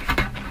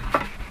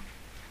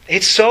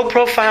 It's so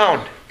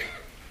profound.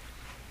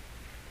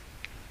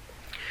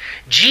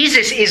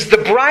 Jesus is the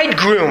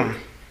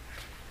bridegroom.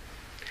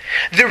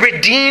 The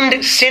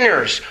redeemed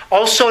sinners,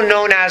 also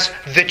known as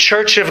the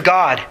Church of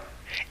God,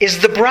 is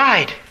the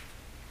bride.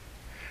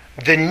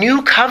 the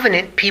new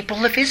covenant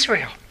people of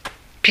Israel,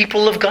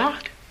 people of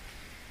God.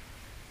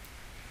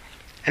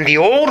 And the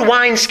old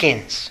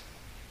wineskins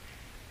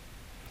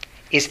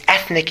is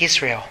ethnic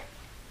Israel,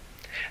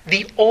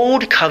 the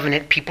old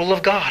covenant people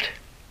of God.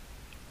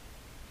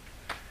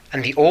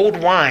 And the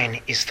old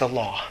wine is the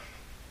law.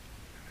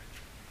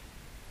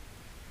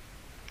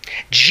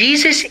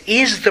 Jesus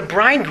is the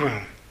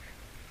bridegroom.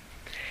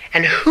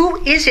 And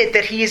who is it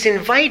that he is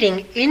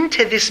inviting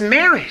into this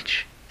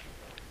marriage?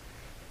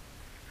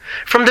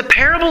 From the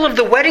parable of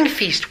the wedding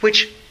feast,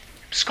 which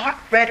Scott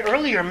read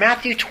earlier,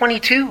 Matthew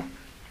 22.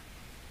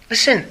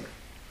 Listen,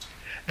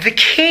 the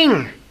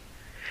king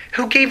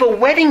who gave a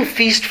wedding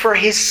feast for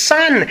his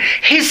son.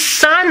 His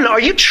son, are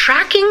you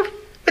tracking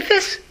with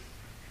this?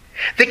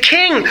 The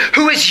king,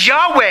 who is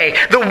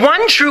Yahweh, the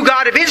one true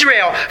God of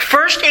Israel,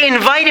 first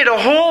invited a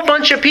whole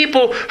bunch of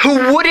people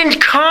who wouldn't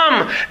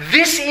come.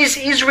 This is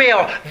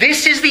Israel.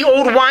 This is the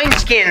old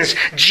wineskins.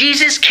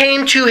 Jesus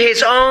came to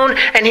his own,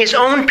 and his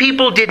own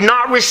people did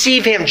not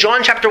receive him.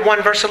 John chapter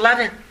 1, verse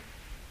 11.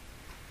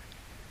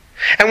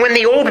 And when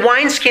the old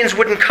wineskins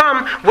wouldn't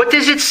come, what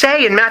does it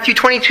say in Matthew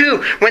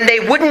 22? When they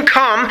wouldn't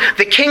come,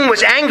 the king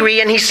was angry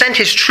and he sent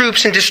his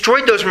troops and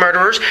destroyed those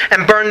murderers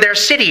and burned their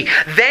city.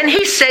 Then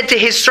he said to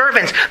his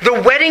servants,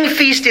 "The wedding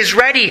feast is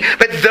ready,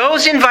 but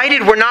those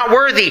invited were not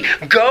worthy.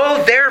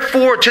 Go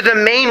therefore to the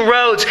main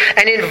roads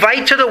and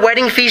invite to the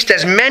wedding feast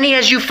as many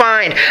as you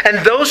find."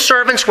 And those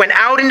servants went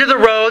out into the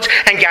roads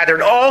and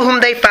gathered all whom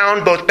they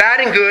found, both bad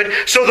and good.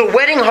 So the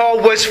wedding hall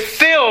was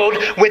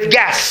filled with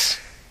guests.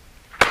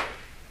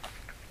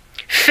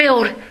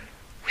 Filled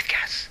with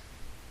guests.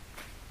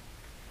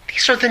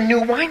 These are the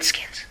new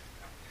wineskins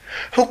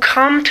who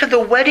come to the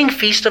wedding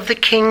feast of the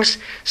king's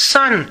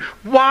son.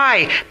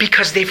 Why?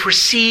 Because they've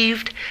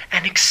received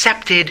and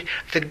accepted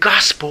the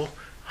gospel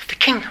of the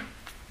kingdom.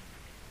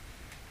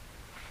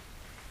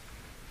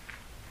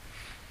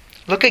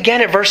 Look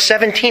again at verse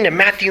 17 of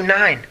Matthew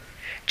 9.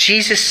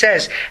 Jesus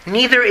says,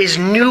 "Neither is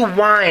new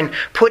wine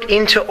put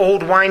into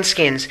old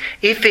wineskins.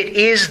 If it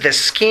is, the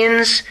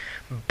skins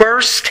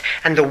burst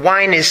and the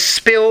wine is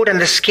spilled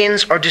and the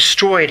skins are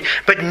destroyed.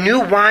 But new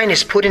wine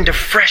is put into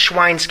fresh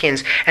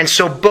wineskins, and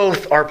so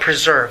both are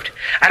preserved."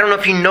 I don't know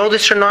if you know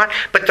this or not,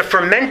 but the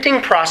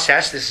fermenting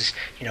process, this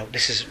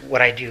is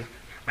what I do,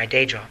 my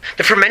day job.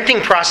 The fermenting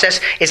process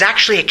is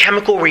actually a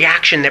chemical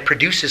reaction that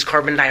produces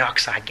carbon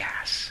dioxide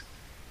gas.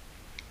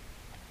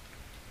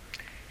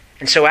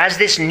 And so as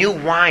this new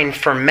wine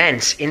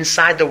ferments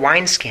inside the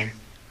wineskin,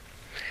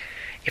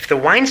 if the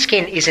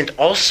wineskin isn't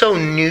also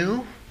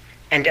new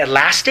and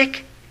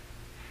elastic,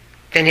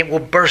 then it will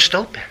burst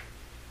open.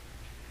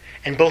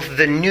 And both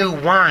the new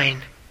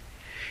wine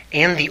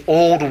and the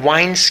old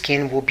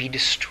wineskin will be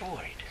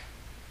destroyed.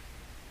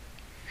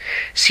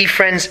 See,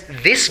 friends,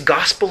 this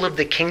gospel of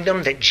the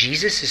kingdom that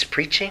Jesus is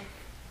preaching,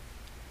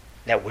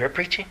 that we're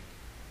preaching,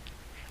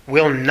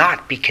 will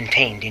not be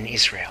contained in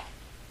Israel,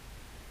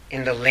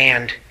 in the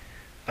land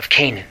of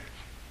Canaan.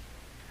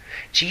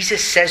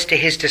 Jesus says to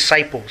his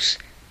disciples,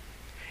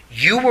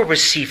 "You will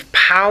receive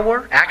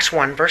power," Acts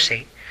 1, verse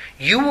 8,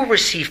 "You will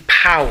receive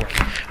power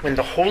when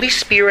the Holy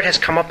Spirit has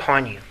come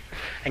upon you,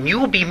 and you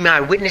will be my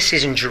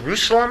witnesses in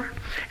Jerusalem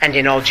and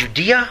in all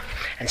Judea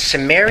and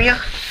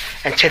Samaria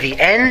and to the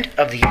end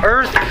of the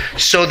earth,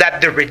 so that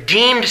the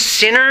redeemed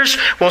sinners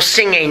will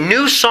sing a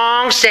new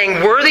song,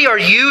 saying, 'Worthy are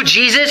you,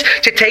 Jesus,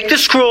 to take the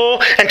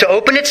scroll and to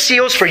open its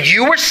seals, for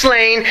you were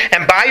slain,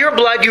 and by your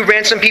blood you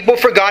ransomed people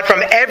for God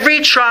from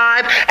every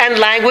tribe and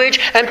language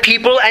and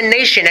people and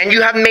nation. And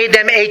you have made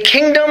them a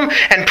kingdom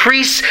and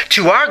priests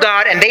to our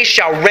God, and they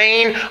shall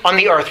reign on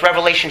the earth.'"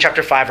 Revelation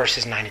chapter 5,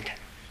 verses 9 and 10.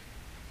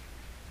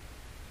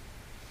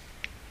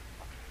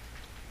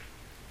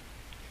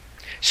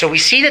 So we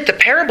see that the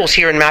parables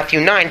here in Matthew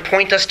 9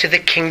 point us to the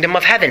kingdom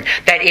of heaven,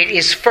 that it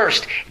is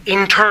first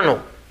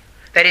internal.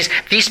 That is,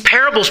 these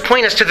parables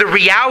point us to the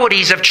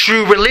realities of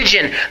true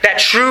religion. That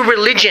true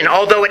religion,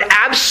 although it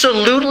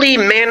absolutely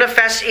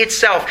manifests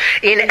itself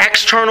in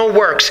external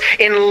works,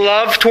 in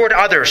love toward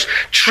others,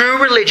 true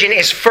religion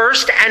is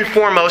first and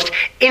foremost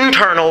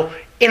internal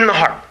in the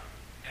heart.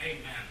 Amen.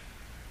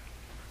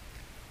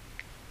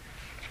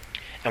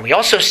 And we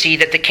also see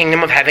that the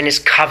kingdom of heaven is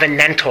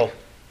covenantal.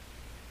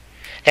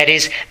 That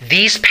is,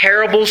 these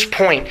parables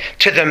point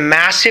to the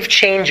massive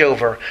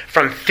changeover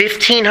from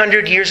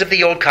 1,500 years of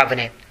the Old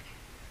Covenant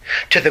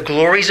to the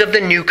glories of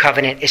the New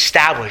Covenant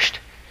established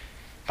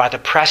by the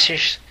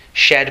precious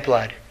shed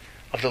blood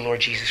of the Lord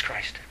Jesus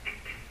Christ.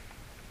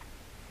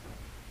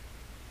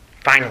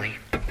 Finally,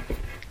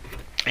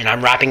 and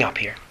I'm wrapping up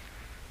here,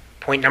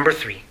 point number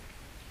 3.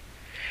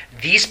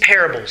 These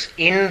parables,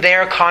 in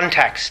their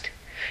context,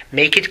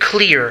 make it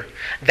clear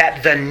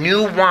that the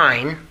new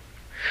wine,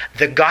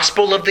 the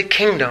gospel of the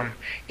kingdom,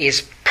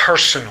 is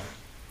personal.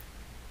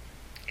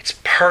 It's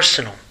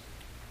personal.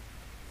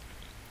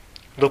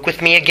 Look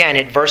with me again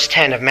at verse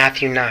 10 of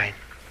Matthew 9.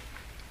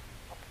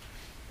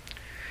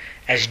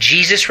 "As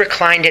Jesus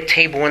reclined at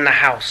table in the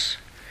house,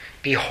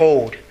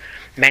 behold,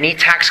 many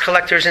tax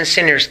collectors and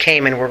sinners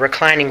came and were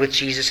reclining with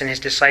Jesus and his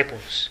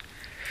disciples.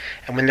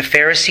 And when the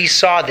Pharisees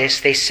saw this,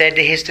 they said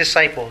to his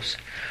disciples,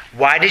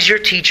 "Why does your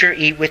teacher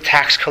eat with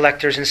tax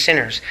collectors and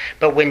sinners?"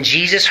 But when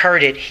Jesus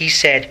heard it, he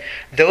said,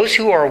 "Those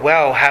who are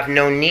well have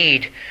no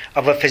need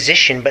of a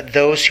physician, but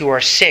those who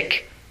are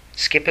sick."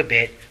 Skip a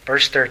bit,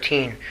 verse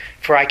 13.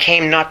 "For I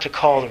came not to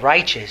call the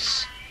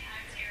righteous,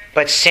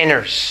 but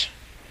sinners."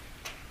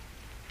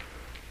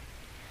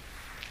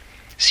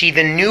 See,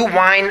 the new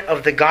wine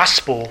of the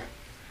gospel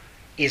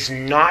is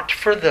not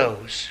for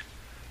those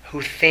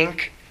who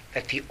think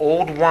that the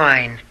old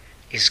wine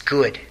is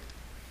good.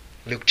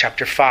 Luke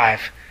chapter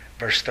 5,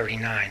 verse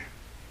 39.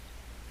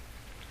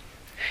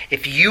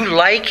 If you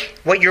like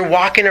what you're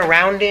walking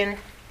around in,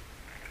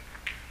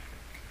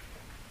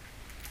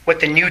 what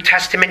the New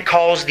Testament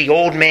calls the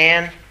old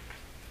man,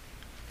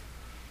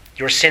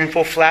 your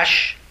sinful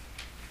flesh,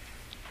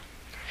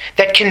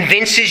 that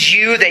convinces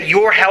you that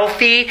you're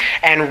healthy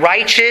and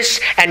righteous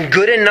and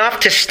good enough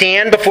to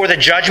stand before the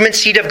judgment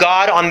seat of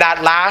God on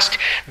that last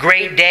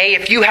great day,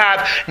 if you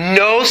have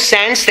no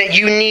sense that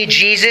you need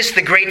Jesus,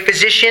 the great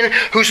physician,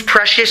 whose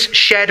precious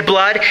shed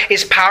blood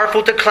is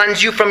powerful to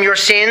cleanse you from your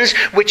sins,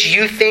 which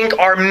you think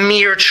are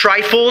mere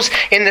trifles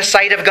in the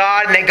sight of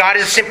God, and that God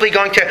is simply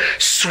going to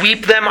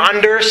sweep them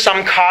under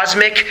some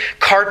cosmic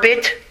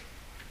carpet,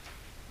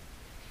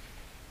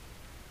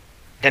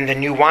 then the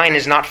new wine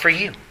is not for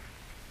you.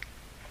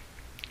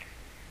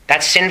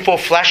 That sinful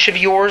flesh of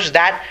yours,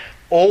 that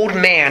old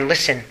man,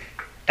 listen,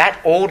 that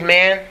old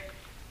man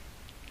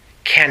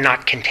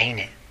cannot contain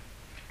it.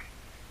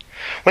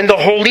 When the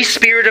Holy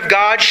Spirit of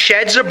God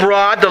sheds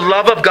abroad the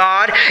love of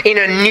God in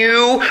a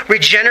new,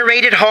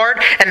 regenerated heart,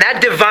 and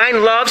that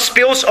divine love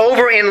spills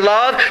over in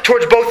love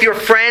towards both your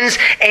friends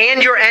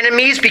and your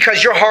enemies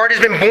because your heart has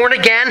been born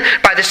again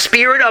by the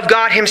Spirit of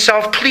God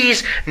Himself,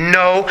 please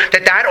know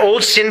that that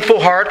old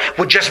sinful heart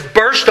would just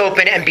burst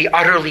open and be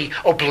utterly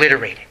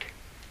obliterated.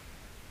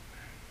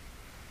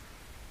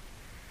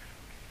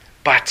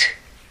 But,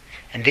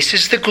 and this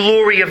is the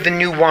glory of the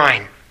new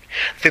wine,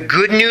 the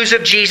good news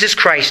of Jesus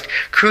Christ,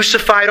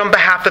 crucified on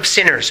behalf of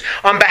sinners,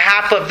 on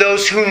behalf of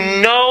those who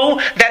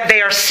know that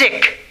they are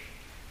sick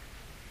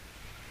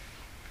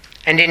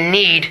and in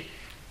need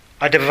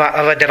of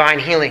a divine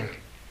healing.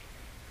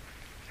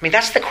 I mean,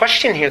 that's the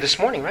question here this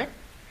morning, right?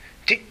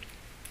 Do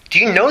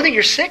you know that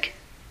you're sick?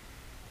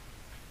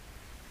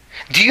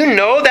 Do you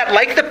know that,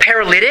 like the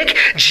paralytic,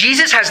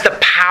 Jesus has the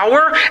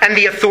power and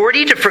the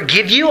authority to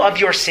forgive you of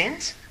your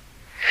sins?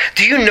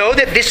 Do you know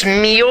that this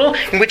meal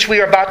in which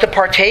we are about to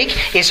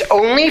partake is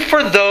only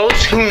for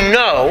those who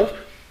know,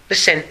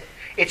 listen,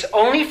 it's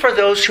only for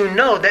those who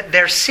know that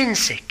they're sin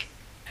sick.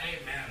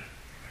 Amen.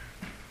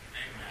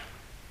 Amen.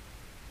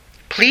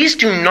 Please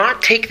do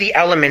not take the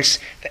elements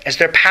as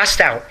they're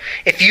passed out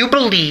if you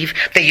believe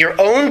that your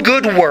own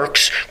good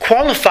works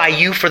qualify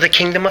you for the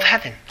kingdom of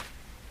heaven.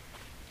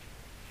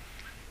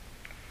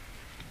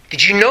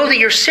 Did you know that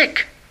you're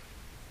sick?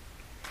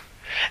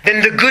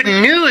 Then the good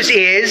news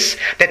is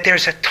that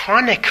there's a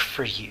tonic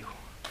for you.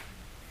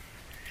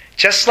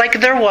 Just like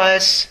there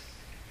was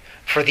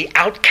for the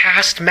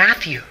outcast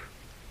Matthew,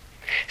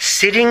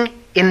 sitting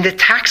in the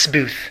tax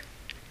booth,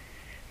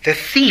 the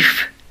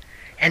thief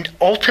and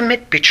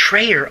ultimate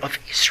betrayer of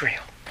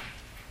Israel.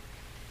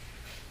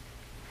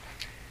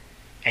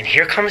 And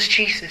here comes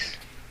Jesus.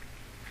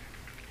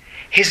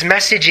 His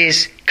message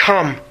is,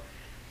 come,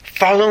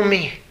 follow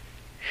me.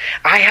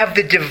 I have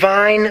the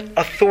divine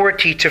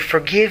authority to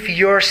forgive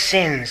your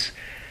sins.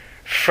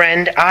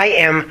 Friend, I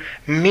am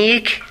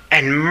meek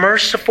and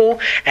merciful,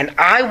 and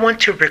I want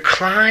to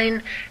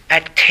recline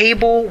at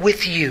table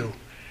with you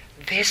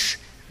this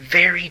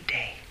very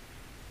day.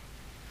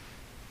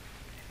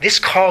 This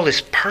call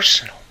is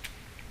personal.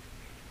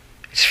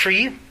 It's for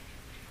you.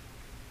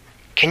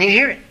 Can you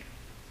hear it?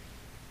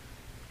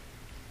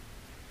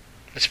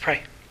 Let's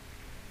pray.